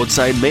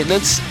 roadside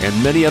maintenance,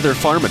 and many other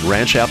farm and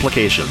ranch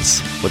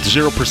applications. With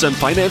 0%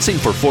 financing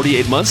for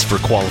 48 months for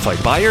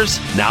qualified buyers,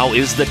 now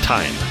is the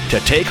time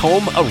to take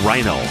home a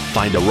Rhino.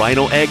 Find a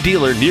Rhino Ag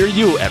dealer near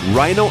you at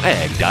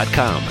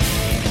rhinoag.com.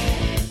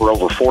 For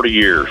over 40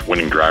 years,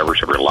 winning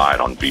drivers have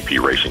relied on VP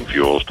Racing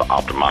Fuels to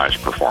optimize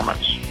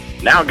performance.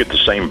 Now get the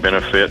same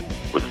benefit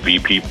with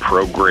VP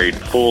Pro Grade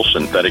full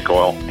synthetic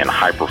oil and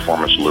high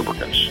performance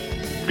lubricants.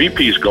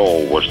 VP's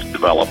goal was to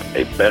develop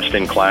a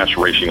best-in-class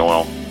racing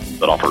oil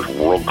that offers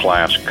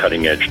world-class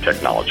cutting-edge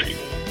technology,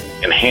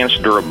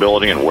 enhanced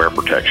durability and wear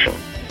protection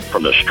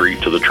from the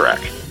street to the track.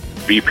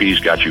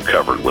 VP's got you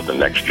covered with the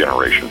next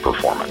generation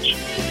performance.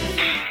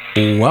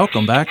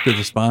 Welcome back to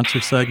the sponsor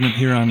segment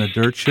here on the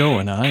Dirt Show,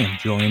 and I am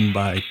joined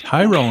by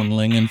Tyrone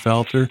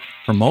Lingenfelter,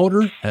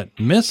 promoter at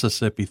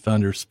Mississippi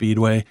Thunder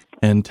Speedway.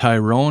 And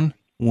Tyrone,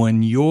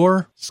 when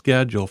your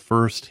schedule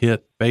first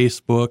hit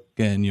Facebook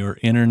and your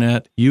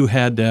internet, you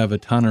had to have a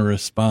ton of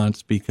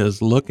response,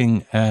 because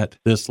looking at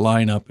this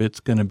lineup,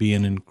 it's going to be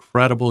an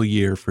incredible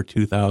year for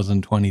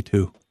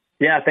 2022.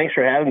 Yeah, thanks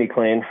for having me,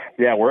 Clayton.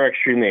 Yeah, we're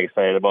extremely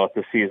excited about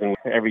this season.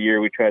 Every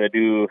year we try to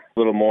do a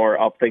little more,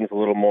 up things a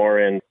little more,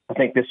 and I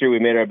think this year we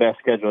made our best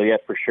schedule yet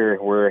for sure.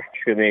 We're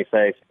extremely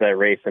excited for that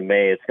race in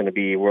May. It's going to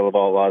be World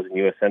of Outlaws and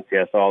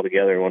USMTS all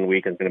together in 1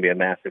 week. It's going to be a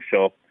massive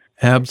show.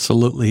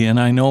 Absolutely. And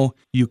I know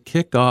you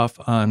kick off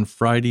on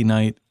Friday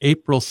night,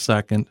 April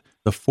 2nd,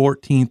 the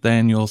 14th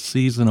annual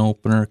season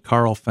opener,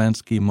 Carl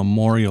Fenske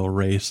Memorial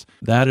Race.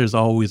 That is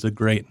always a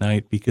great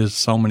night because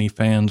so many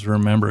fans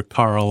remember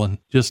Carl and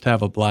just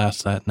have a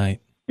blast that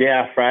night.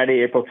 Yeah,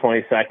 Friday, April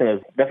 22nd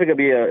is definitely going to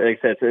be like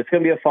I said, it's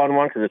going to be a fun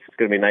one because it's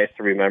going to be nice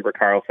to remember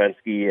Carl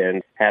Fenske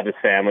and have his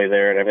family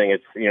there and everything.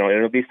 It's,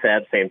 it'll be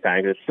sad at the same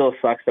time. It still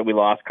sucks that we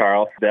lost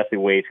Carl. Definitely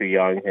way too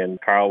young. And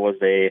Carl was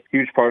a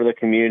huge part of the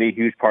community,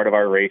 huge part of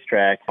our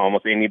racetrack.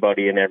 Almost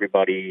anybody and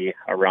everybody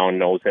around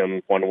knows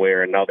him one way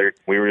or another.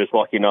 We were just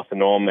lucky enough to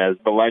know him as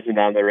the legend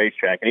on the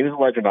racetrack. And he was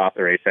a legend off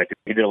the racetrack.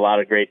 He did a lot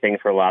of great things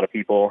for a lot of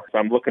people. So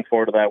I'm looking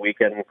forward to that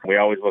weekend. We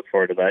always look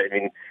forward to that. I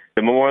mean,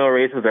 the memorial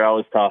races are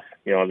always tough.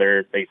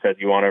 They said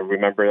you want to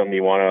remember them,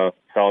 you want to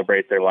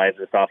celebrate their lives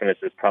and stuff, and it's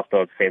just tough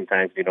though at the same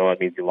time. It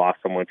means you lost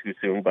someone too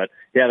soon. But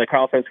yeah, the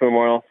Carl Fenske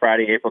Memorial,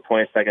 Friday, April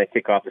 22nd,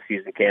 kick off the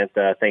season. Can't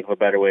think of a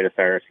better way to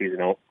start our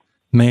season out.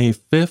 May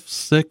 5th,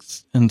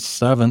 6th, and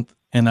 7th,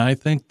 and I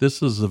think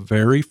this is the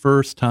very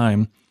first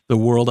time the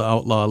World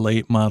Outlaw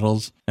Late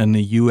Models and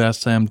the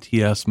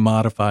USMTS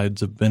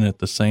Modifieds have been at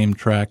the same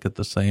track at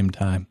the same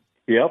time.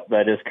 Yep,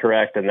 that is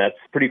correct, and that's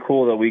pretty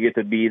cool that we get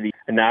to be the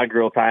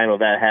inaugural time of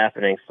that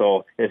happening.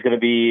 So it's going to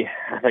be,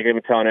 like I've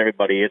been telling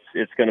everybody,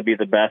 it's going to be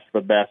the best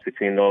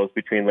between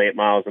late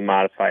models and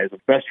modifieds. The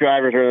best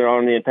drivers are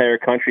on the entire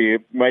country.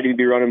 Might even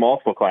be running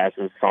multiple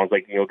classes. Sounds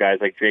like, guys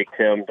like Jake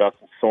Tim,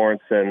 Dustin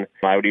Sorensen.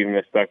 I would even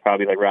expect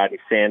probably like Rodney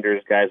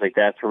Sanders, guys like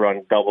that to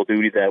run double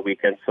duty that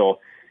weekend. So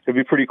it'll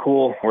be pretty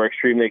cool. We're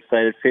extremely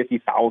excited.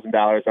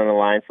 $50,000 on the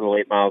line for the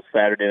late models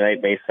Saturday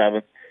night, May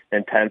 7th.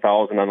 And $10,000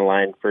 on the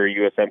line for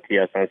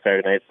USMTS on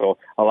Saturday night. So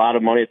a lot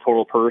of money.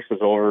 Total purse is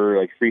over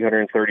like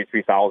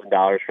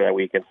 $333,000 for that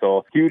weekend.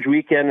 So huge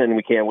weekend, and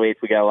we can't wait.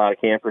 We got a lot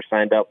of campers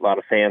signed up, a lot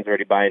of fans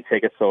already buying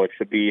tickets, so it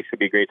should be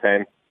a great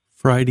time.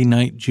 Friday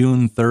night,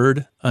 June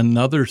 3rd,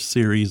 another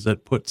series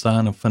that puts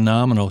on a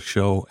phenomenal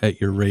show at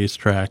your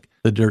racetrack,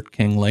 the Dirt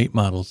King Late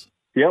Models.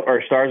 Yep,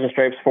 our Stars and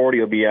Stripes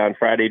 40 will be on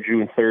Friday,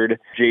 June 3rd.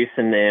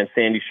 Jason and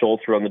Sandy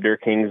Schultz run the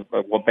Dirt Kings,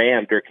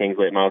 Wabam Dirt Kings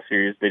Late Model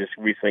Series. They just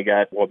recently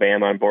got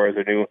Wabam on board as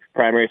their new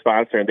primary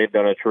sponsor, and they've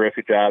done a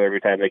terrific job every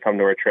time they come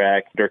to our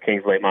track. Dirt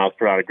Kings Late Models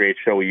put on a great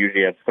show. We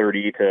usually have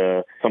 30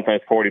 to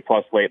sometimes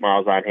 40-plus late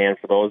models on hand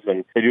for those,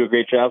 and they do a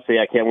great job. So,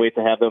 yeah, I can't wait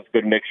to have the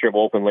good mixture of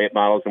open late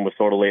models and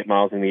Wissota late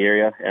models in the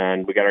area.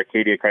 And we got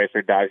Arcadia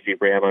Chrysler Dodge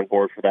Jeep Ram on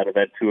board for that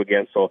event, too,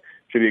 again. So it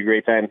should be a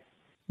great time.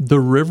 The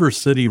River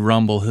City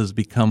Rumble has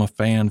become a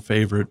fan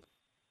favorite.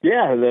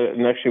 Yeah,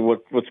 and actually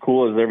what's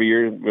cool is every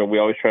year we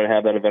always try to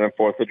have that event on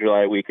 4th of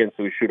July weekend,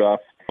 so we shoot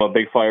off a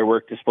big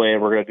firework display,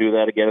 and we're going to do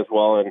that again as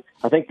well. And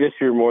I think this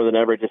year more than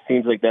ever, it just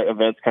seems like that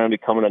event's kind of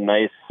becoming a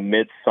nice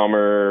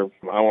midsummer,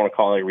 I don't want to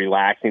call it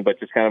relaxing, but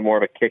just kind of more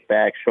of a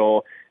kickback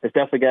show. It's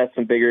definitely got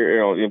some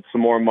bigger, some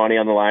more money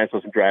on the line,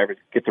 so some drivers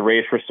get to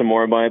race for some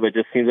more money. But it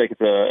just seems like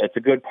it's a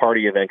good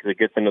party event because it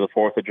gets into the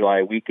 4th of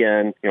July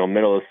weekend.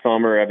 Middle of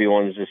summer,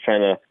 everyone's just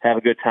trying to have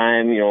a good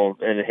time,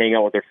 and hang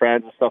out with their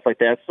friends and stuff like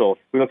that. So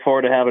we look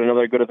forward to having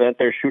another good event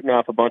there, shooting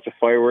off a bunch of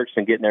fireworks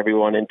and getting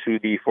everyone into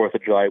the 4th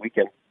of July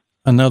weekend.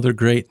 Another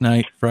great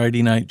night,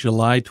 Friday night,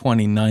 July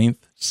 29th.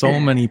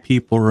 So many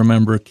people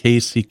remember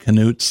Casey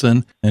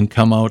Knutson and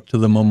come out to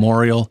the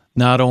memorial,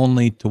 not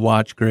only to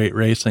watch great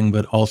racing,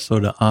 but also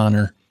to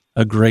honor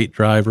a great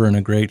driver and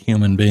a great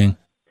human being.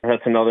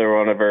 That's another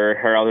one of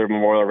our other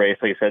memorial race.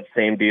 Like I said,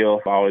 same deal.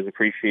 I always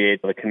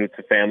appreciate the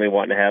Knutson family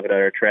wanting to have it at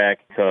our track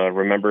to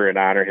remember and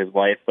honor his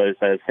life. But at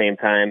the same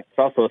time, it's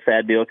also a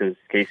sad deal because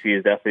Casey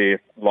has definitely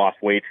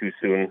lost way too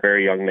soon.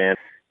 Very young man.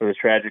 It was a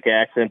tragic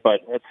accident,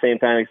 but at the same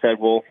time, like I said,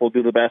 we'll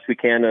do the best we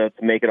can to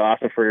make it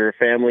awesome for your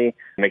family,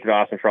 make it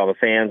awesome for all the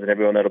fans and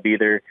everyone that'll be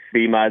there.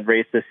 B-Mod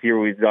race this year,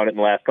 we've done it in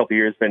the last couple of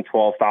years. It's been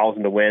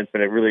 $12,000 to win. It's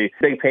been a really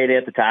big payday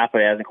at the top,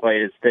 but it hasn't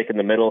quite stick in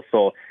the middle.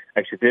 So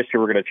actually this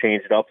year we're going to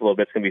change it up a little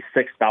bit. It's going to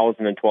be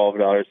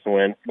 $6,012 to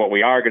win. What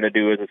we are going to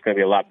do is it's going to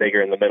be a lot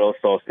bigger in the middle,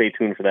 so stay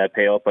tuned for that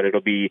payout, but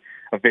it'll be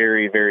a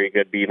very, very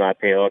good B-Mod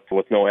payout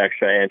with no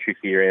extra entry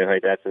fee or anything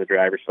like that to the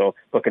driver. So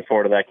looking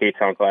forward to that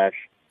K-Town Clash.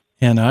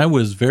 And I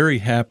was very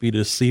happy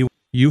to see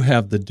you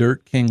have the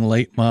Dirt King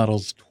Late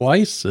Models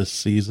twice this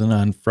season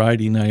on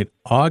Friday night,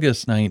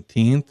 August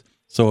 19th.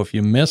 So if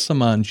you miss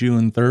them on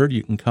June 3rd,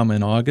 you can come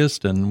in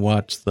August and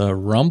watch the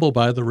Rumble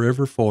by the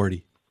River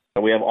 40.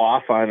 We have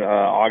off on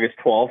August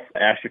 12th.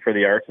 Ashley for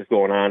the Arts is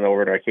going on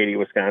over in Arcadia,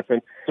 Wisconsin.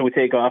 So we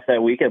take off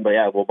that weekend, but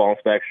yeah, we'll bounce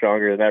back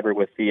stronger than ever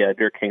with the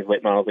Dirt Kings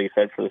Late Models, like you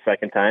said, for the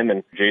second time.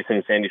 And Jason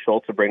and Sandy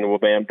Schultz will bring the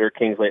Wabam Dirt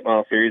Kings Late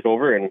Model Series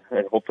over, and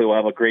hopefully we'll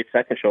have a great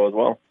second show as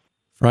well.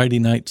 Friday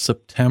night,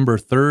 September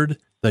 3rd,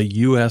 The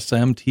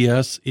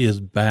USMTS is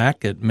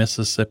back at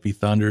Mississippi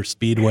Thunder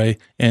Speedway,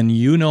 and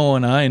you know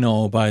and I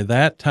know by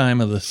that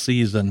time of the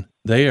season,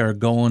 they are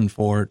going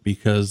for it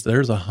because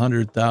there's a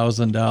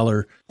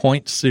 $100,000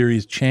 point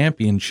series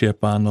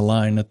championship on the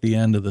line at the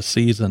end of the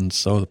season,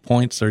 so the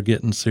points are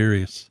getting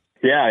serious.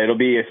 Yeah, it'll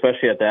be,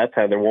 especially at that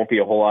time, there won't be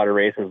a whole lot of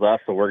races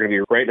left, so we're going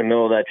to be right in the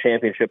middle of that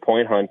championship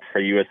point hunt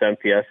for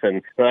USMTS,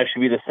 and it'll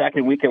actually be the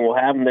second weekend we'll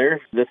have them there.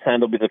 This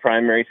time they'll be the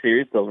primary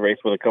series. They'll race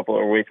with a couple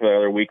of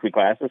other weekly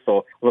classes,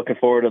 so looking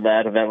forward to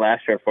that event.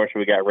 Last year,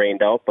 unfortunately, we got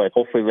rained out, but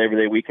hopefully Labor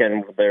Day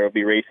weekend there will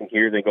be racing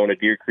here, then going to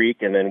Deer Creek,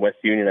 and then West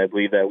Union, I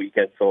believe, that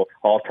weekend, so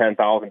all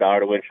 $10,000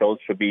 to win shows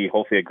should be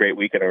hopefully a great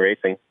weekend of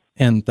racing.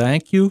 And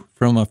thank you,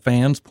 from a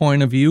fan's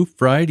point of view,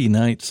 Friday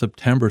night,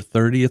 September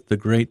 30th, the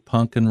Great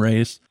Pumpkin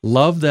Race.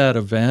 Love that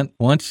event.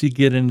 Once you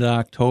get into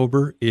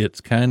October,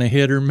 it's kind of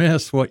hit or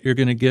miss what you're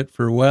going to get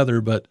for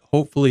weather, but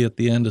hopefully at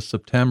the end of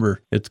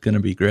September, it's going to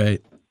be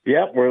great.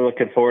 Yep, we're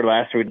looking forward.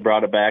 Last year we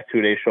brought it back,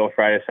 2-day show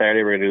Friday,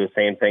 Saturday. We're going to do the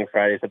same thing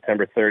Friday,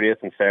 September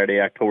 30th and Saturday,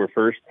 October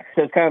 1st.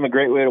 So it's kind of a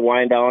great way to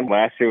wind down.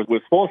 Last year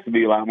was supposed to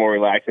be a lot more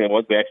relaxing than it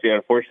was. We actually,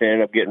 unfortunately,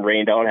 ended up getting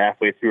rained out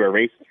halfway through our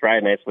races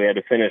Friday night, so we had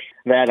to finish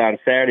that on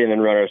Saturday and then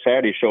run our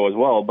Saturday show as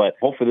well. But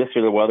hopefully this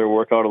year the weather will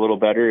work out a little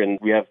better, and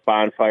we have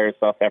bonfire and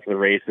stuff after the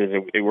races.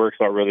 It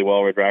works out really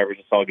well where drivers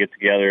just all get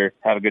together,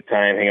 have a good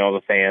time, hang out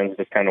with the fans,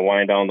 just kind of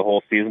wind down the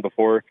whole season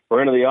before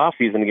we're into the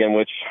off-season again,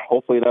 which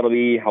hopefully that'll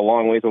be a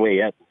long ways away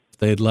yet.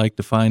 They'd like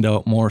to find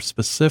out more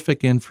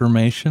specific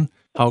information,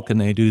 how can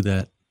they do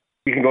that?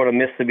 You can go to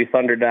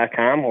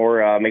MississippiThunder.com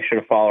or make sure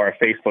to follow our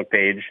Facebook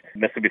page,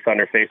 Mississippi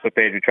Thunder Facebook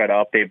page. We try to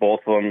update both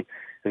of them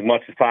as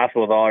much as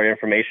possible with all our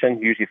information.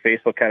 Usually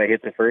Facebook kind of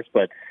hits it first,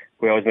 but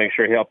we always make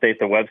sure to update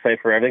the website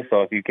for everything.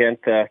 So if you can't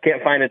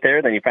find it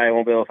there, then you probably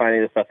won't be able to find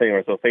any of this stuff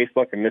anywhere. So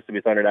Facebook and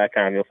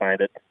MississippiThunder.com, you'll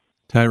find it.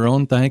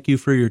 Tyrone, thank you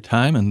for your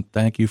time, and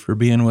thank you for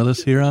being with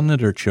us here on The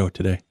Dirt Show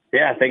today.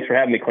 Yeah, thanks for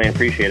having me, Clayton.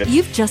 Appreciate it.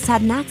 You've just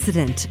had an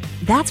accident.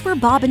 That's where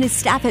Bob and his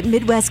staff at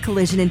Midwest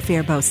Collision in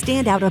Faribault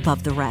stand out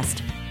above the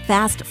rest.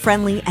 Fast,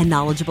 friendly, and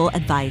knowledgeable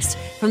advice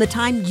from the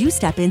time you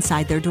step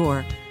inside their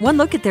door. One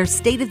look at their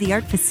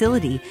state-of-the-art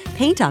facility,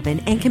 paint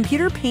oven, and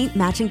computer paint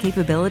matching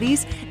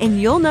capabilities,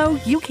 and you'll know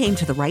you came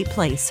to the right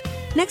place.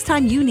 Next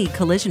time you need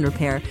collision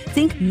repair,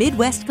 think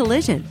Midwest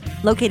Collision,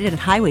 located at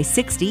Highway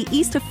 60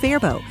 east of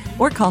Faribault,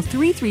 or call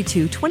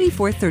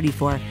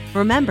 332-2434.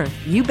 Remember,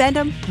 you bend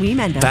them, we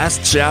mend them.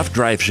 Fast Shaft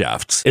Drive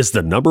Shafts is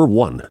the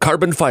 #1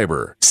 carbon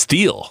fiber,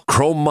 steel,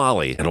 chrome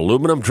moly, and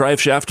aluminum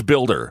drive shaft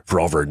builder for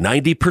over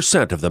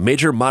 90% of the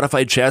major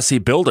modified chassis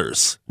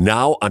builders.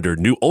 Now, under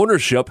new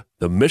ownership,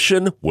 the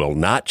mission will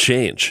not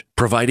change.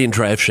 Providing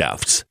drive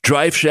shafts,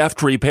 drive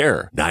shaft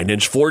repair,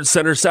 9-inch Ford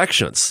center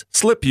sections,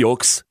 slip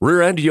yokes,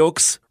 rear end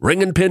yokes,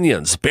 ring and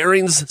pinions,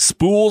 bearings,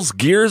 spools,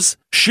 gears,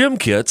 shim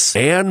kits,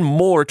 and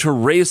more to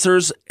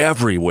racers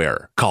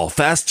everywhere. Call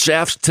Fast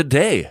Shafts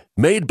today.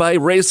 Made by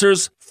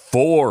racers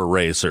for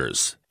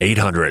racers.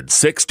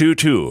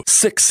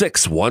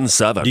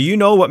 800-622-6617. Do you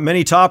know what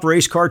many top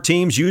race car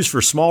teams use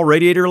for small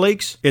radiator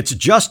leaks? It's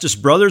Justice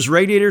Brothers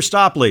Radiator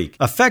Stop Leak.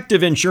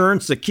 Effective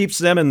insurance that keeps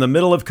them in the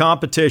middle of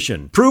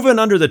competition. Proven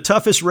under the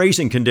toughest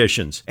racing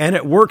conditions. And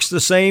it works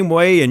the same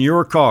way in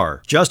your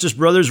car. Justice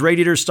Brothers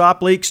Radiator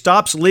Stop Leak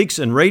stops leaks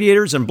in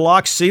radiators and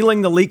blocks,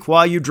 sealing the leak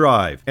while you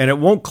drive. And it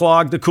won't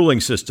clog the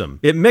cooling system.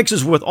 It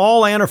mixes with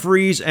all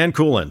antifreeze and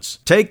coolants.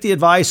 Take the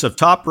advice of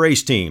top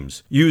race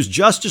teams. Use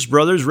Justice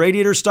Brothers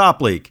Radiator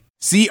Stop Leak.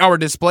 See our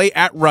display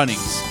at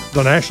Runnings.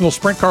 The National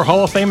Sprint Car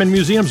Hall of Fame and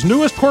Museum's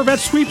newest Corvette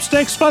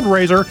Sweepstakes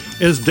fundraiser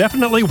is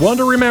definitely one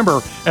to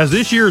remember, as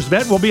this year's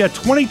bet will be a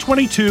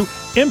 2022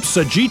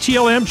 IMSA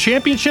GTLM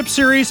Championship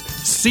Series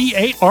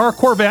C8R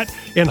Corvette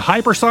in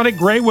hypersonic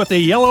gray with the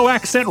yellow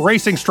accent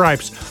racing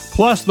stripes.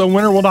 Plus, the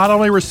winner will not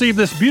only receive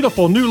this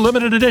beautiful new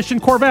limited edition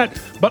Corvette,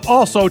 but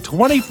also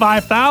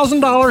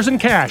 $25,000 in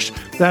cash.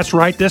 That's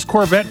right, this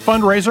Corvette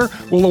fundraiser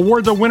will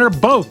award the winner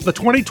both the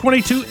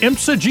 2022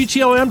 IMSA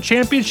GTLM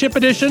Championship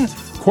Edition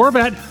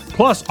Corvette,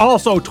 plus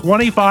also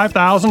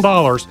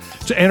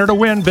 $25,000. To enter to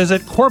win,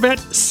 visit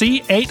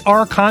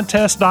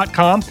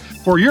CorvetteC8RContest.com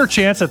for your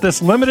chance at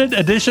this limited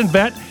edition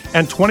vet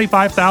and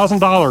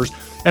 $25,000.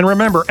 And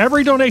remember,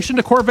 every donation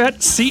to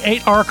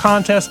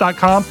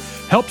CorvetteC8RContest.com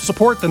helps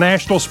support the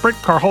National Sprint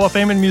Car Hall of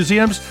Fame and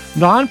Museum's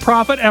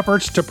nonprofit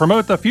efforts to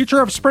promote the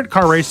future of sprint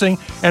car racing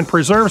and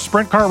preserve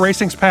sprint car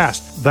racing's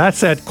past.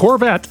 That's at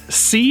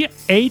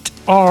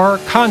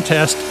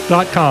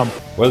CorvetteC8RContest.com.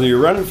 Whether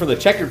you're running for the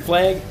checkered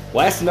flag,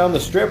 blasting down the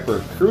strip, or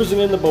cruising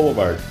in the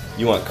boulevard,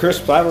 you want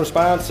crisp throttle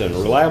response and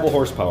reliable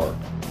horsepower.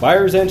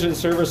 Byers Engine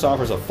Service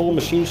offers a full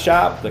machine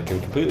shop that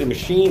can completely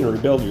machine or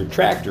rebuild your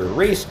tractor,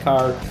 race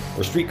car,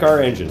 or street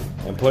car engine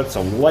and put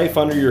some life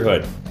under your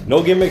hood.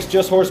 No gimmicks,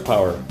 just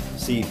horsepower.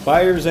 See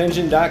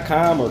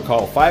ByersEngine.com or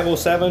call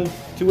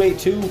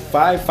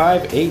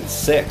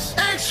 507-282-5586.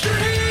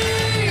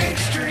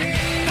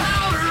 Extreme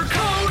Powder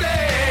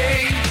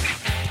Coating.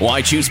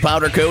 Why choose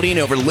powder coating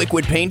over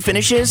liquid paint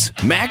finishes?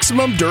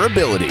 Maximum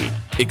durability.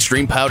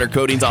 Extreme powder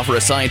coatings offer a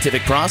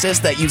scientific process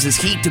that uses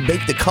heat to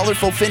bake the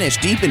colorful finish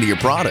deep into your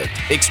product.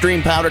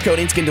 Extreme powder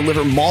coatings can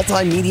deliver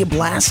multimedia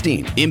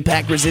blasting,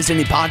 impact-resistant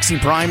epoxy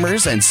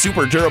primers, and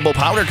super durable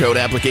powder coat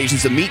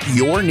applications to meet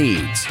your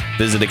needs.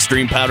 Visit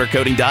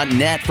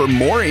extremepowdercoating.net for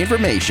more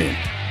information.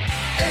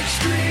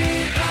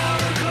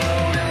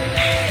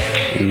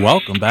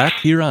 Welcome back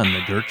here on The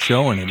Dirt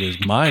Show, and it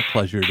is my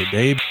pleasure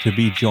today to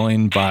be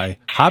joined by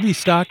hobby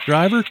stock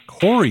driver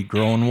Corey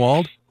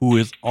Groenwald, who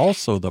is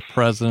also the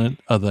president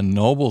of the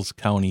Nobles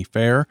County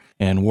Fair,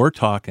 and we're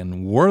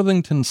talking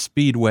Worthington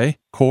Speedway.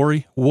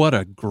 Corey, what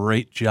a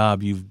great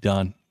job you've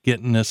done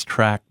getting this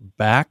track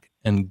back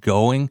and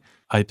going.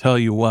 I tell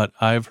you what,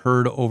 I've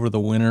heard over the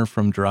winter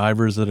from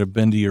drivers that have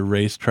been to your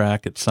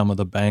racetrack at some of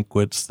the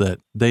banquets that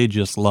they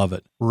just love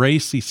it.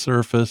 Racy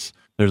surface.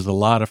 There's a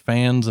lot of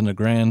fans in the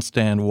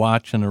grandstand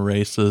watching the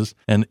races,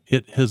 and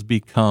it has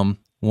become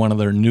one of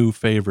their new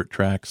favorite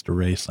tracks to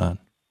race on.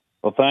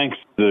 Well, thanks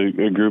to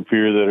the group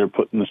here that are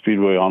putting the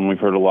Speedway on. We've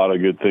heard a lot of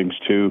good things,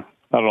 too.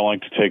 I don't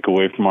like to take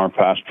away from our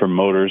past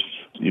promoters.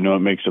 You know, it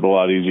makes it a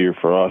lot easier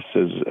for us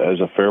as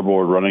a fair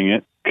board running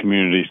it.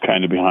 Community's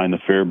kind of behind the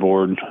fair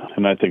board,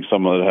 and I think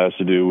some of it has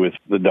to do with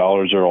the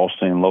dollars are all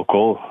staying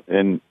local,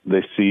 and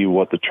they see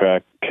what the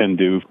track can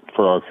do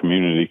for our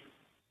community.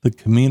 The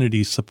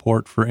community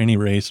support for any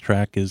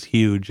racetrack is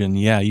huge, and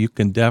yeah, you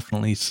can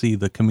definitely see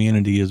the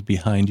community is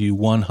behind you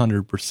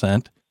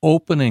 100%.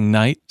 Opening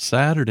night,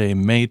 Saturday,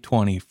 May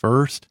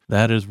 21st.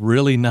 That is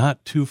really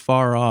not too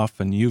far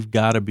off, and you've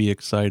got to be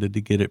excited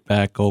to get it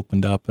back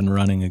opened up and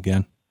running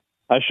again.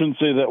 I shouldn't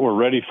say that we're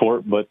ready for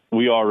it, but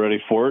we are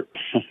ready for it.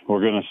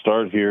 We're going to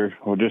start here.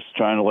 We're just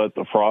trying to let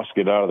the frost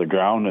get out of the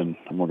ground, and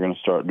we're going to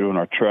start doing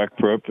our track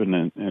prep,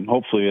 and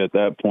hopefully at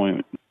that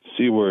point,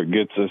 see where it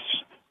gets us.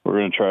 We're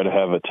going to try to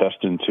have a test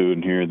into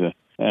in here the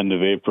end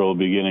of April,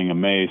 beginning of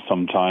May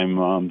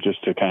sometime,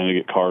 just to kind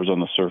of get cars on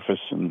the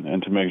surface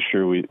and to make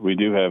sure we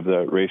do have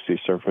that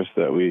racy surface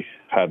that we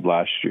had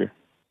last year.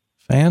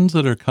 Fans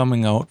that are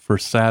coming out for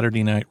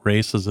Saturday night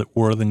races at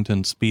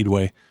Worthington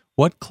Speedway,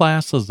 what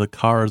classes of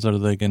cars are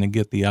they going to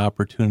get the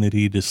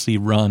opportunity to see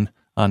run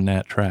on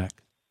that track?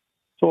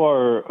 So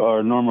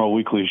our normal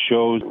weekly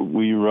shows,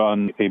 we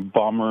run a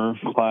bomber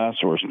class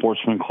or a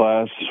sportsman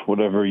class,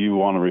 whatever you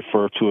want to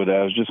refer to it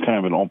as, just kind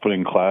of an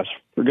opening class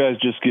for guys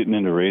just getting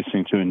into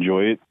racing to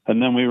enjoy it.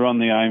 And then we run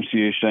the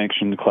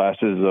IMCA-sanctioned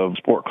classes of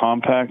sport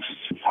compacts,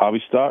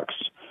 hobby stocks,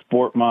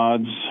 sport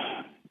mods,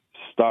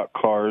 stock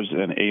cars,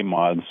 and A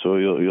mods. So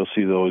you'll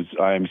see those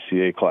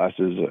IMCA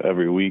classes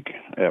every week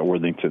at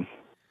Worthington.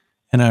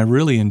 And I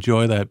really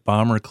enjoy that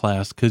bomber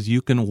class because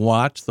you can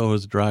watch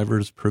those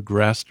drivers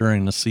progress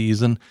during the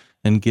season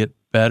and get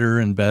better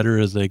and better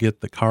as they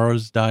get the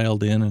cars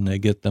dialed in and they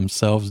get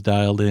themselves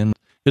dialed in.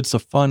 It's a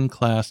fun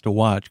class to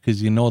watch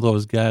because you know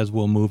those guys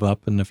will move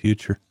up in the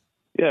future.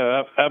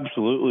 Yeah,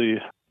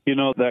 absolutely. You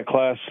know, that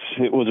class,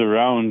 it was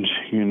around,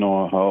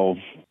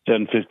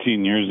 10,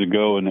 15 years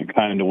ago, and it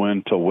kind of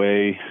went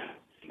away.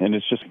 And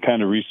it's just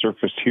kind of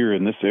resurfaced here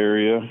in this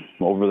area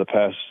over the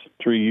past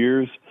 3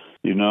 years.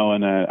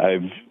 And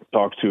I've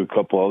talked to a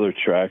couple other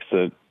tracks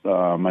that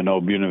I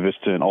know Buena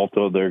Vista and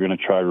Alto, they're going to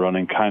try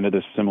running kind of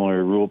the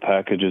similar rule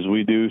package as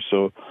we do.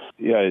 So,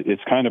 yeah,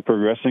 it's kind of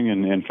progressing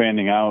and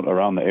fanning out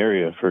around the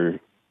area for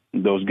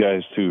those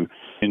guys to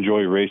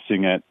enjoy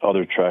racing at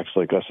other tracks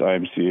like us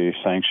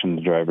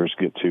IMCA-sanctioned drivers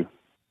get to.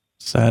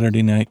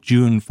 Saturday night,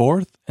 June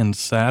 4th, and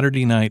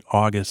Saturday night,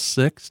 August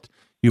 6th,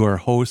 you are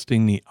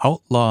hosting the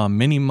Outlaw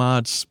Mini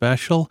Mod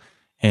Special.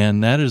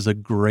 And that is a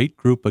great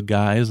group of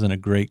guys and a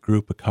great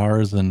group of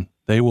cars, and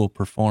they will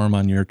perform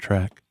on your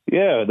track.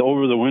 Yeah,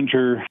 over the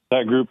winter,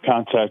 that group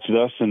contacted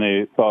us, and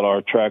they thought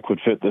our track would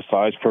fit the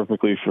size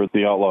perfectly for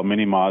the Outlaw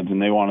Mini Mods,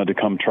 and they wanted to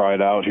come try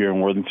it out here in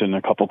Worthington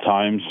a couple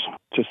times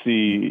to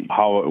see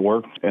how it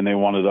worked, and they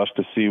wanted us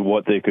to see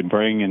what they could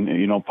bring and,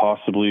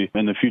 possibly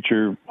in the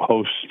future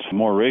host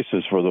more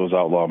races for those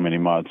Outlaw Mini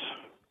Mods.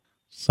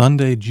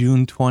 Sunday,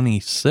 June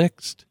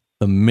 26th.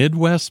 The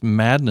Midwest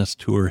Madness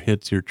Tour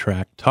hits your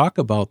track. Talk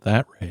about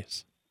that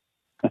race.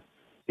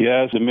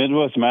 Yeah, the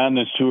Midwest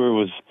Madness Tour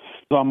was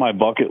on my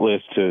bucket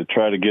list to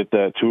try to get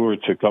that tour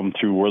to come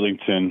through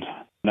Worthington.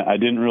 I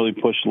didn't really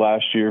push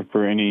last year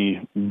for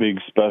any big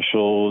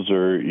specials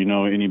or,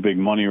 any big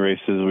money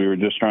races. We were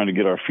just trying to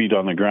get our feet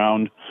on the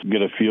ground,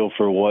 get a feel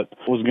for what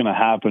was going to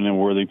happen in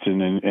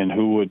Worthington and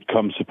who would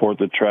come support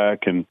the track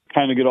and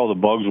kind of get all the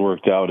bugs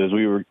worked out as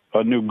we were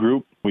a new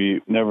group.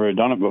 We never had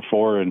done it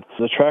before. And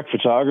the track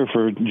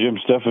photographer, Jim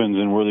Steffens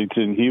in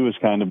Worthington, he was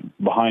kind of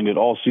behind it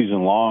all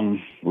season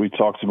long. We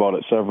talked about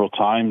it several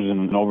times,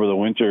 and over the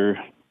winter,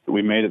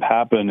 we made it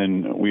happen,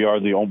 and we are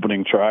the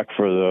opening track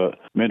for the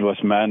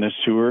Midwest Madness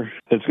Tour.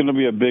 It's going to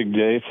be a big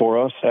day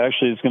for us.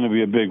 Actually, it's going to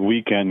be a big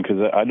weekend because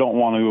I don't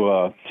want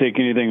to take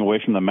anything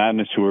away from the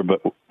Madness Tour,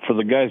 but for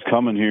the guys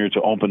coming here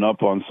to open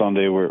up on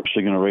Sunday, we're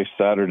actually going to race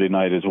Saturday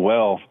night as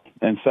well.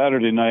 And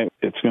Saturday night,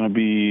 it's going to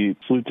be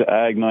Salute to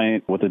Ag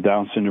Night with a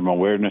Down Syndrome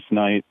Awareness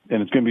Night.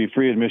 And it's going to be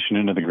free admission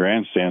into the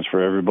grandstands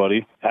for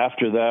everybody.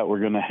 After that, we're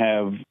going to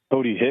have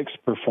Cody Hicks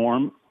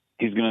perform.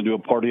 He's going to do a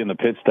party in the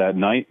pits that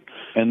night.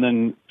 And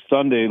then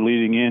Sunday,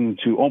 leading in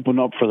to open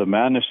up for the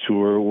Madness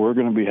Tour, we're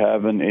going to be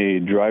having a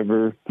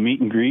driver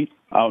meet and greet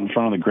out in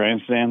front of the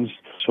grandstands.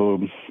 So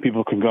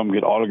people can come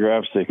get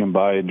autographs. They can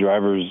buy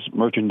drivers'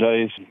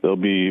 merchandise. There'll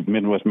be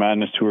Midwest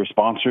Madness Tour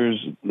sponsors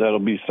that'll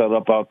be set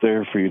up out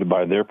there for you to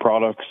buy their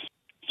products.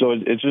 So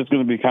it's just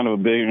going to be kind of a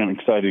big and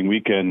exciting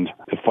weekend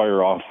to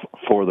fire off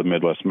for the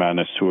Midwest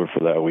Madness Tour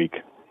for that week.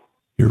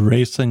 You're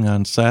racing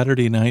on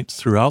Saturday nights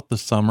throughout the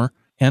summer,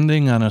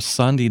 ending on a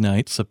Sunday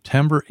night,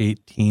 September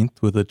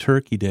 18th, with a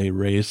Turkey Day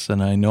race,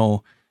 and I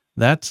know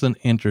that's an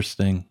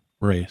interesting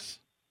race.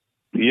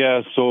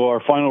 Yeah, so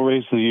our final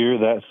race of the year,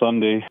 that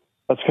Sunday,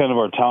 that's kind of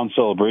our town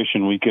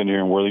celebration weekend here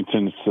in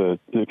Worthington.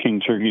 It's the King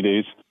Turkey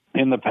Days.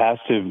 In the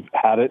past, have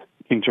had it,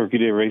 King Turkey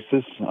Day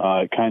races.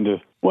 It kind of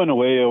went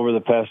away over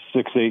the past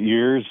 6-8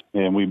 years,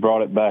 and we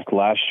brought it back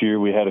last year.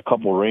 We had a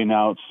couple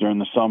rainouts during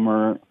the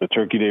summer. The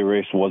Turkey Day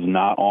race was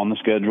not on the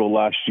schedule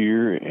last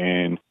year,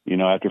 and, you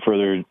know, after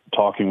further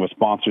talking with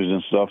sponsors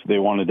and stuff, they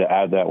wanted to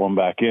add that one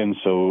back in,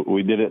 so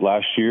we did it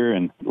last year,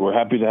 and we're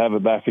happy to have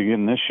it back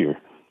again this year.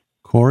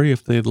 Corey,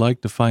 if they'd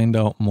like to find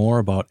out more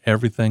about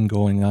everything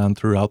going on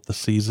throughout the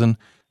season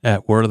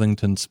at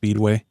Worthington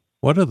Speedway,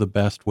 what are the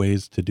best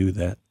ways to do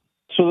that?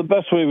 So the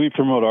best way we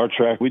promote our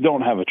track, we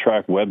don't have a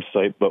track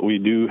website, but we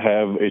do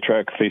have a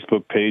track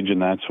Facebook page,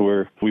 and that's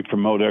where we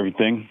promote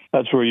everything.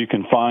 That's where you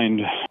can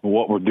find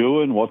what we're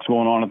doing, what's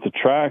going on at the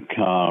track,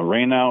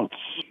 rainouts,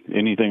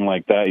 anything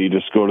like that. You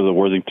just go to the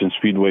Worthington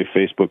Speedway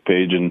Facebook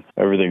page, and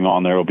everything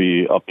on there will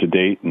be up to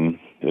date, and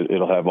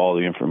it'll have all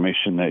the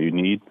information that you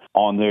need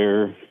on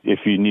there. If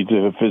you need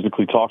to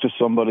physically talk to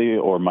somebody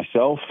or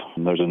myself,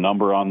 there's a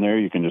number on there.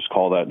 You can just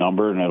call that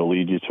number and it'll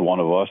lead you to one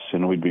of us,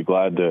 and we'd be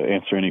glad to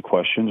answer any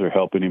questions or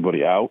help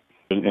anybody out.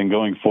 And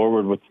going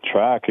forward with the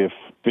track, if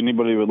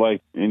anybody would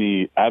like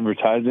any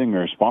advertising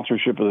or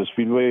sponsorship of the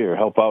Speedway or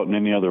help out in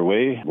any other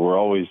way, we're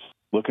always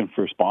looking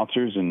for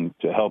sponsors and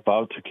to help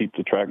out to keep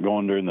the track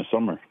going during the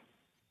summer.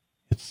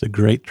 It's a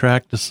great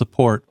track to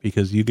support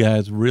because you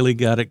guys really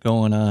got it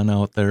going on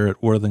out there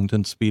at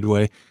Worthington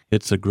Speedway.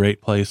 It's a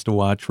great place to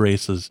watch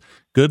races.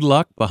 Good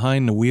luck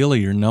behind the wheel of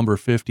your number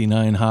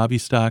 59 hobby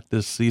stock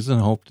this season.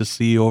 Hope to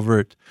see you over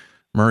at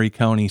Murray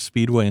County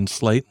Speedway in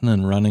Slayton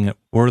and running at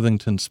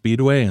Worthington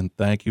Speedway. And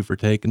thank you for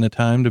taking the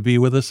time to be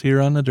with us here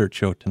on the Dirt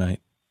Show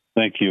tonight.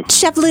 Thank you.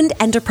 Chevland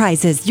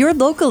Enterprises, your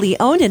locally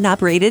owned and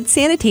operated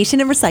sanitation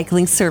and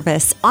recycling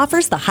service,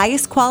 offers the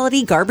highest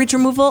quality garbage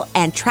removal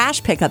and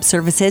trash pickup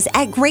services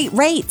at great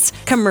rates.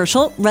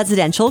 Commercial,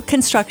 residential,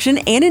 construction,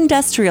 and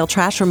industrial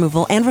trash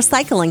removal and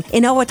recycling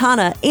in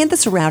Owatonna and the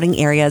surrounding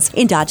areas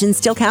in Dodge and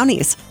Steele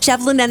counties.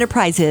 Chevland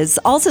Enterprises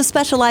also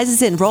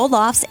specializes in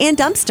roll-offs and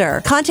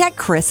dumpster. Contact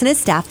Chris and his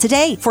staff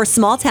today for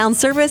small town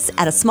service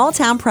at a small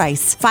town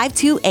price.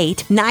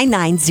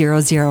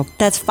 528-9900.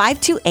 That's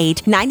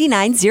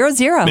 528-9900.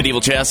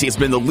 Medieval Chassis has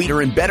been the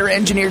leader in better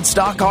engineered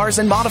stock cars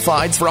and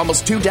modifieds for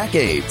almost 2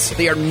 decades.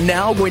 They are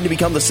now going to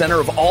become the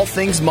center of all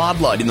things Mod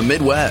Light in the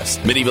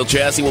Midwest. Medieval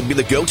Chassis will be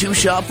the go-to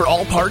shop for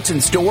all parts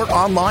in store,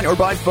 online, or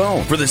by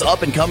phone for this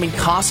up-and-coming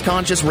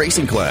cost-conscious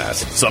racing class.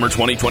 Summer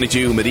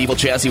 2022, Medieval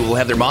Chassis will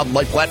have their Mod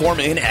Light platform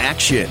in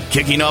action.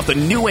 Kicking off the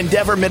new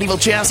Endeavor, Medieval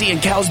Chassis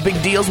and Cow's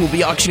Big Deals will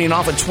be auctioning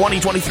off a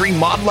 2023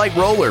 Mod Light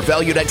roller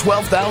valued at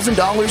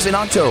 $12,000 in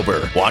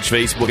October. Watch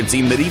Facebook and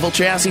see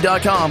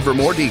MedievalChassis.com for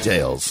more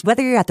details.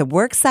 Whether you're at the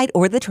work site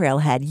or the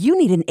trailhead, you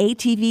need an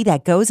ATV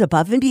that goes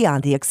above and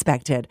beyond the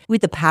expected. With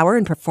the power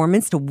and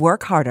performance to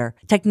work harder,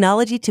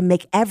 technology to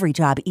make every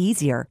job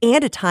easier,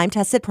 and a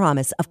time-tested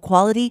promise of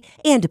quality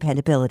and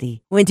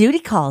dependability. When duty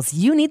calls,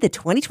 you need the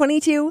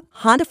 2022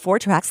 Honda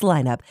 4Trax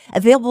lineup,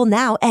 available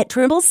now at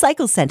Trimble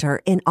Cycle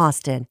Center in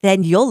Austin.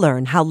 Then you'll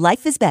learn how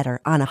life is better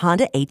on a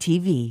Honda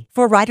ATV.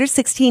 For riders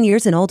 16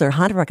 years and older,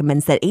 Honda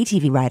recommends that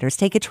ATV riders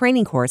take a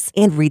training course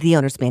and read the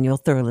owner's manual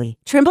thoroughly.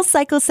 Trimble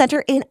Cycle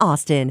Center in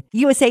Austin,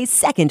 USA's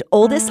second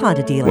oldest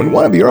Honda dealer. When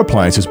one of your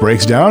appliances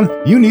breaks down,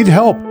 you need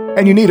help,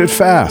 and you need it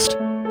fast.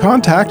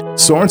 Contact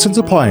Sorensen's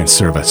Appliance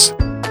Service.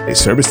 They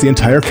service the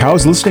entire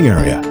Cows listening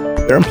area.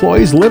 Their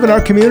employees live in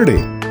our community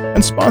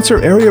and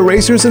sponsor area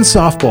racers and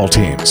softball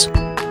teams.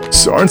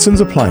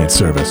 Sorensen's Appliance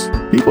Service.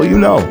 People you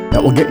know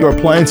that will get your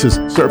appliances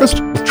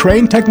serviced with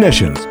trained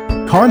technicians.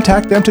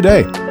 Contact them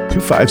today.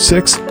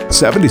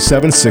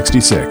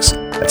 256-7766.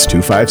 That's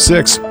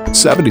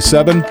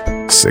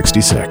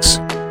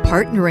 256-7766.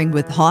 Partnering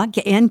with hog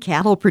and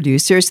cattle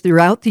producers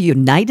throughout the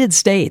United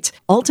States,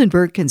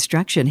 Altenburg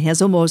Construction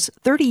has almost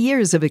 30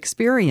 years of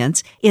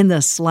experience in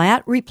the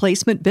slat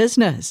replacement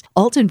business.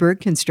 Altenburg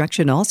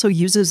Construction also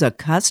uses a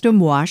custom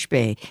wash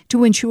bay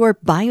to ensure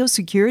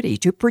biosecurity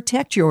to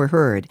protect your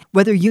herd.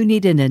 Whether you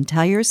need an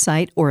entire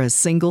site or a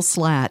single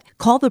slat,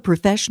 call the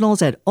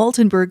professionals at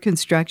Altenburg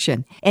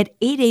Construction at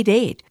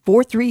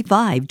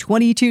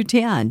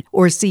 888-435-2210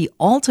 or see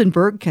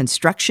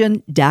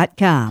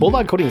altenburgconstruction.com.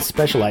 Bulldog Coating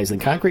specializes in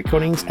concrete concrete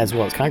coatings as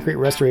well as concrete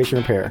restoration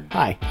repair.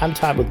 Hi, I'm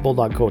Todd with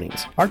Bulldog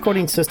Coatings. Our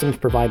coating systems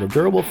provide a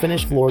durable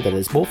finished floor that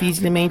is both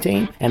easy to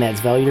maintain and adds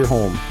value to your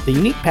home. The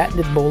unique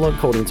patented Bulldog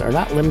coatings are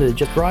not limited to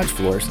just garage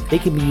floors. They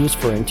can be used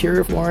for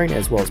interior flooring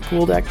as well as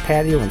pool deck,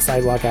 patio, and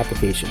sidewalk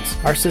applications.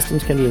 Our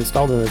systems can be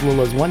installed in as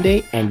little as one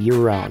day and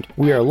year-round.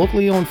 We are a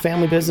locally owned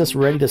family business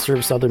ready to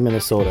serve southern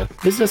Minnesota.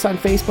 Visit us on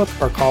Facebook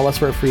or call us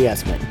for a free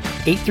estimate.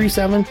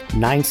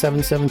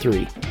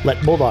 837-9773.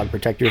 Let Bulldog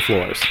protect your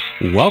floors.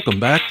 Welcome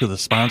back to the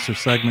sponsor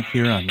segment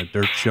here on The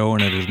Dirt Show,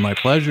 and it is my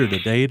pleasure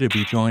today to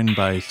be joined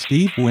by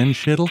Steve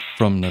Winschittel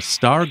from the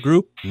Star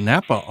Group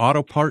Napa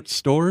Auto Parts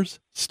Stores.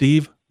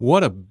 Steve,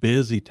 what a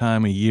busy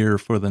time of year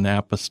for the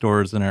Napa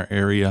stores in our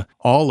area.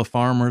 All the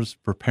farmers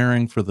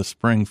preparing for the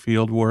spring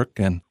field work,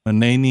 and when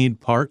they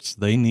need parts,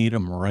 they need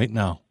them right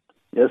now.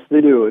 Yes,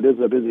 they do. It is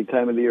a busy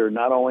time of the year,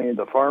 not only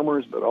the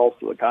farmers, but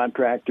also the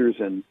contractors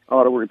and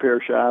auto repair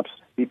shops,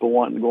 people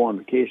wanting to go on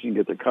vacation,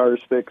 get their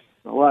cars fixed.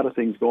 A lot of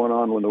things going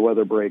on when the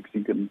weather breaks.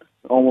 You can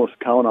almost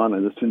count on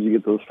it. As soon as you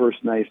get those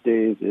first nice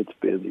days, it's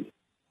busy.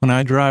 When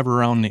I drive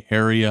around the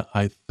area,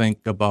 I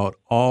think about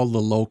all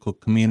the local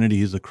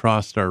communities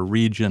across our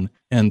region,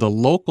 and the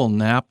local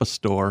Napa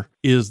store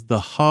is the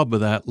hub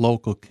of that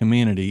local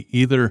community.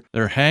 Either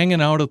they're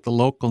hanging out at the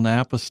local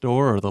Napa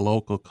store or the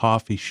local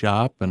coffee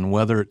shop, and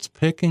whether it's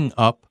picking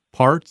up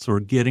parts or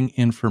getting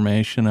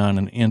information on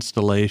an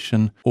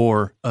installation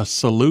or a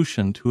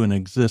solution to an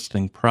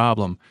existing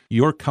problem.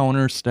 Your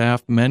counter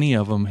staff, many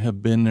of them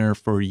have been there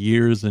for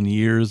years and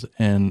years,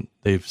 and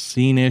they've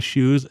seen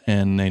issues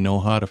and they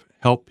know how to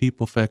help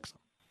people fix them.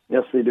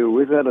 Yes, they do.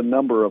 We've had a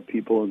number of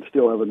people and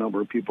still have a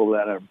number of people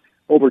that have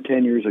over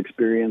 10 years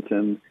experience,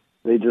 and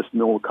they just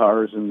know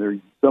cars, and they're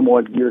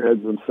somewhat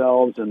gearheads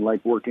themselves and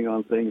like working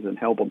on things and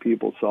helping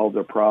people solve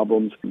their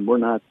problems. And we're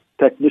not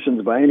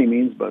technicians by any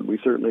means, but we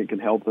certainly can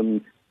help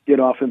them get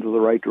off into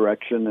the right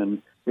direction.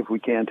 And if we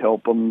can't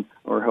help them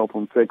or help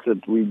them fix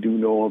it, we do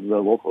know of the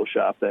local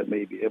shop that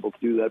may be able to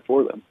do that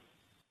for them.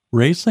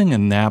 Racing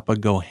and Napa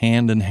go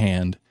hand in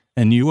hand,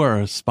 and you are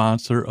a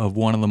sponsor of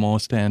one of the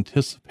most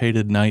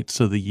anticipated nights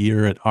of the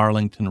year at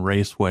Arlington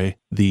Raceway,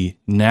 the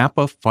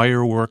Napa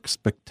Fireworks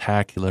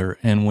Spectacular.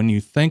 And when you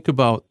think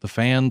about the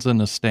fans in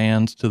the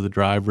stands to the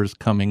drivers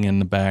coming in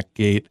the back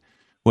gate,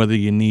 whether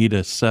you need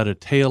a set of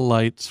tail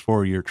lights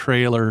for your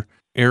trailer,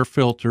 air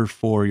filter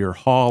for your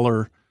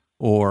hauler,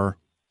 or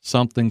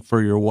something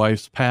for your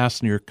wife's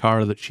passenger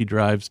car that she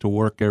drives to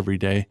work every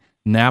day,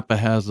 Napa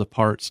has the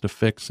parts to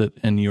fix it,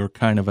 and you're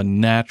kind of a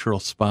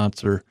natural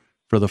sponsor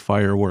for the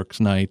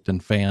fireworks night,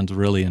 and fans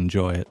really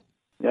enjoy it.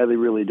 Yeah, they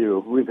really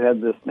do. We've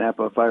had this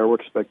Napa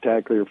Fireworks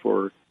Spectacular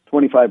for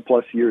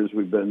 25-plus years.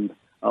 We've been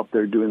up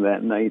there doing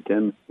that night,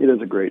 and it is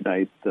a great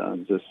night.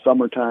 Just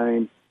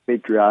summertime,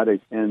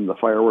 patriotic, and the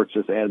fireworks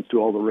just adds to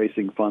all the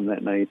racing fun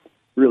that night.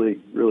 Really,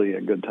 really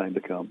a good time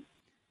to come.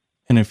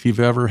 And if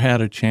you've ever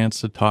had a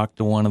chance to talk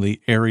to one of the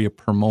area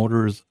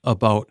promoters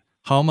about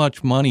how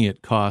much money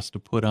it costs to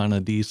put on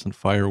a decent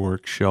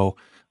fireworks show,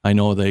 I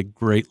know they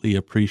greatly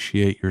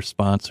appreciate your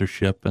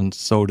sponsorship, and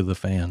so do the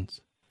fans.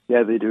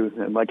 Yeah, they do.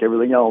 And like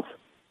everything else,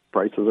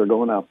 prices are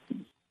going up.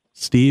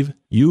 Steve,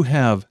 you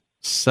have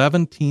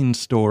 17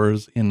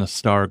 stores in the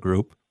Star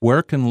Group.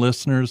 Where can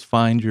listeners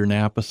find your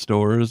Napa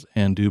stores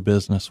and do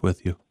business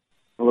with you?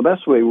 Well, the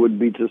best way would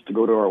be just to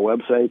go to our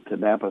website, to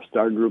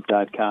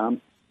napastargroup.com,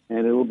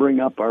 and it will bring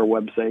up our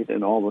website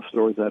and all the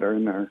stores that are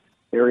in our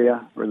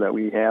area or that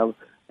we have.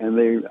 And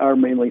they are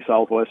mainly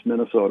southwest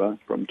Minnesota,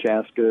 from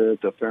Chaska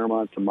to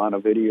Fairmont to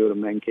Montevideo to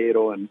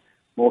Mankato and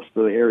most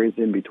of the areas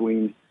in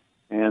between.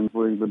 And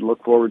we would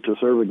look forward to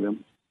serving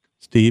them.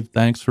 Steve,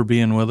 thanks for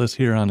being with us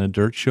here on The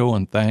Dirt Show,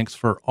 and thanks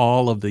for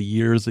all of the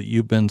years that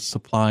you've been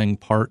supplying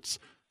parts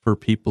for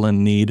people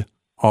in need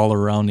all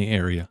around the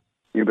area.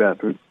 You bet.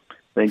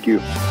 Thank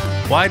you.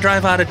 Why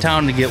drive out of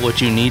town to get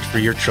what you need for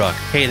your truck?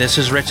 Hey, this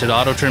is Rich at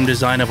Auto Trim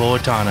Design of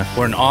Owatonna.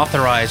 We're an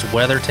authorized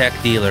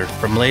WeatherTech dealer.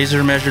 From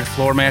laser-measured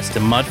floor mats to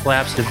mud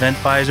flaps to vent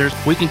visors,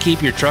 we can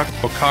keep your truck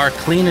or car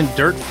clean and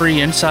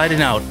dirt-free inside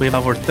and out. We have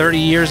over 30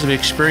 years of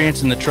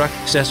experience in the truck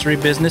accessory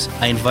business.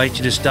 I invite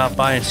you to stop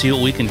by and see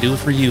what we can do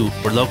for you.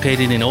 We're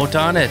located in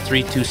Owatonna at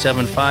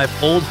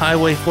 3275 Old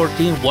Highway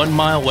 14, 1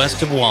 mile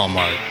west of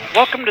Walmart.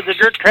 Welcome to the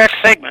Dirt Track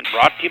segment,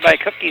 brought to you by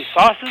Cookies,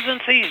 Sauces,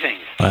 and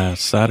Seasonings.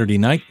 Last Saturday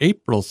night,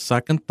 April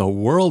 2nd, the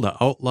World of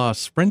Outlaw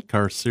Sprint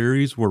Car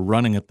Series were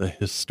running at the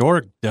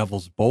historic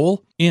Devil's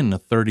Bowl in the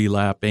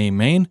 30-lap A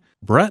main.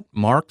 Brett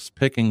Marks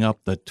picking up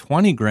the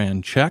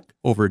 $20,000 check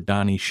over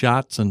Donnie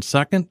Schatz in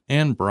second,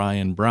 and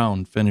Brian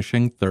Brown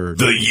finishing third.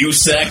 The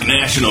USAC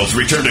Nationals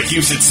return to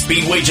Houston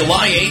Speedway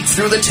July 8th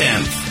through the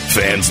 10th.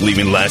 Fans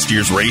leaving last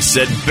year's race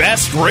said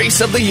best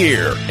race of the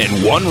year,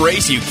 and one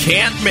race you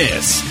can't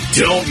miss.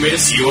 Don't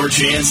miss your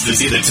chance to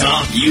see the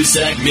top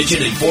USAC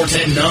midget and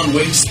 410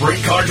 non-wing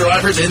sprint car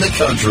drivers in the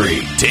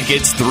country.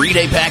 Tickets,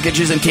 3-day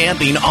packages, and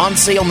camping on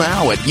sale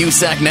now at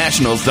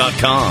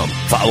USACNationals.com.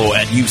 Follow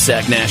at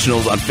USAC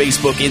Nationals on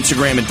Facebook,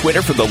 Instagram, and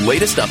Twitter for the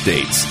latest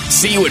updates.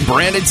 See you at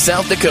Brandon,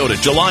 South Dakota,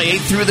 July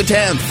 8th through the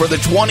 10th for the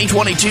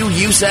 2022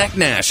 USAC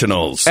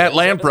Nationals. At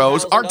Land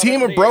Pros, our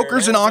team of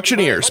brokers and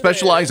auctioneers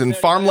specialize in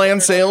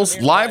farmland sales,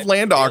 live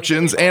land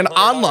auctions, and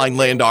online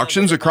land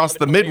auctions across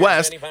the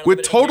Midwest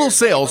with total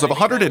sales of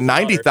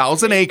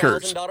 190,000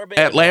 acres.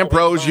 At Land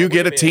Pros, you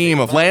get a team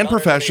of land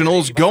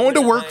professionals going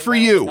to work for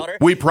you.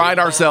 We pride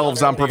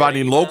ourselves on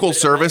providing local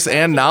service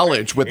and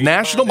knowledge with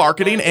national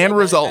marketing and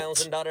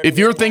results. If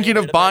you're thinking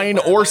of buying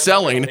or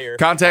selling,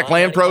 contact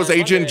Land Pros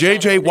agent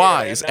JJ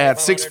Wise at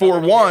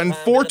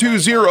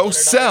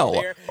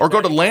 641-420-SELL or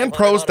go to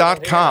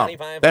landpros.com.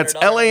 That's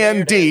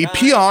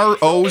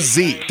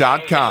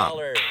LANDPROZ.com.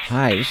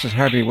 Hi, this is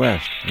Harvey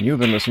West, and you've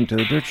been listening to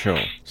The Dirt Show.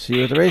 See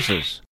you at the races.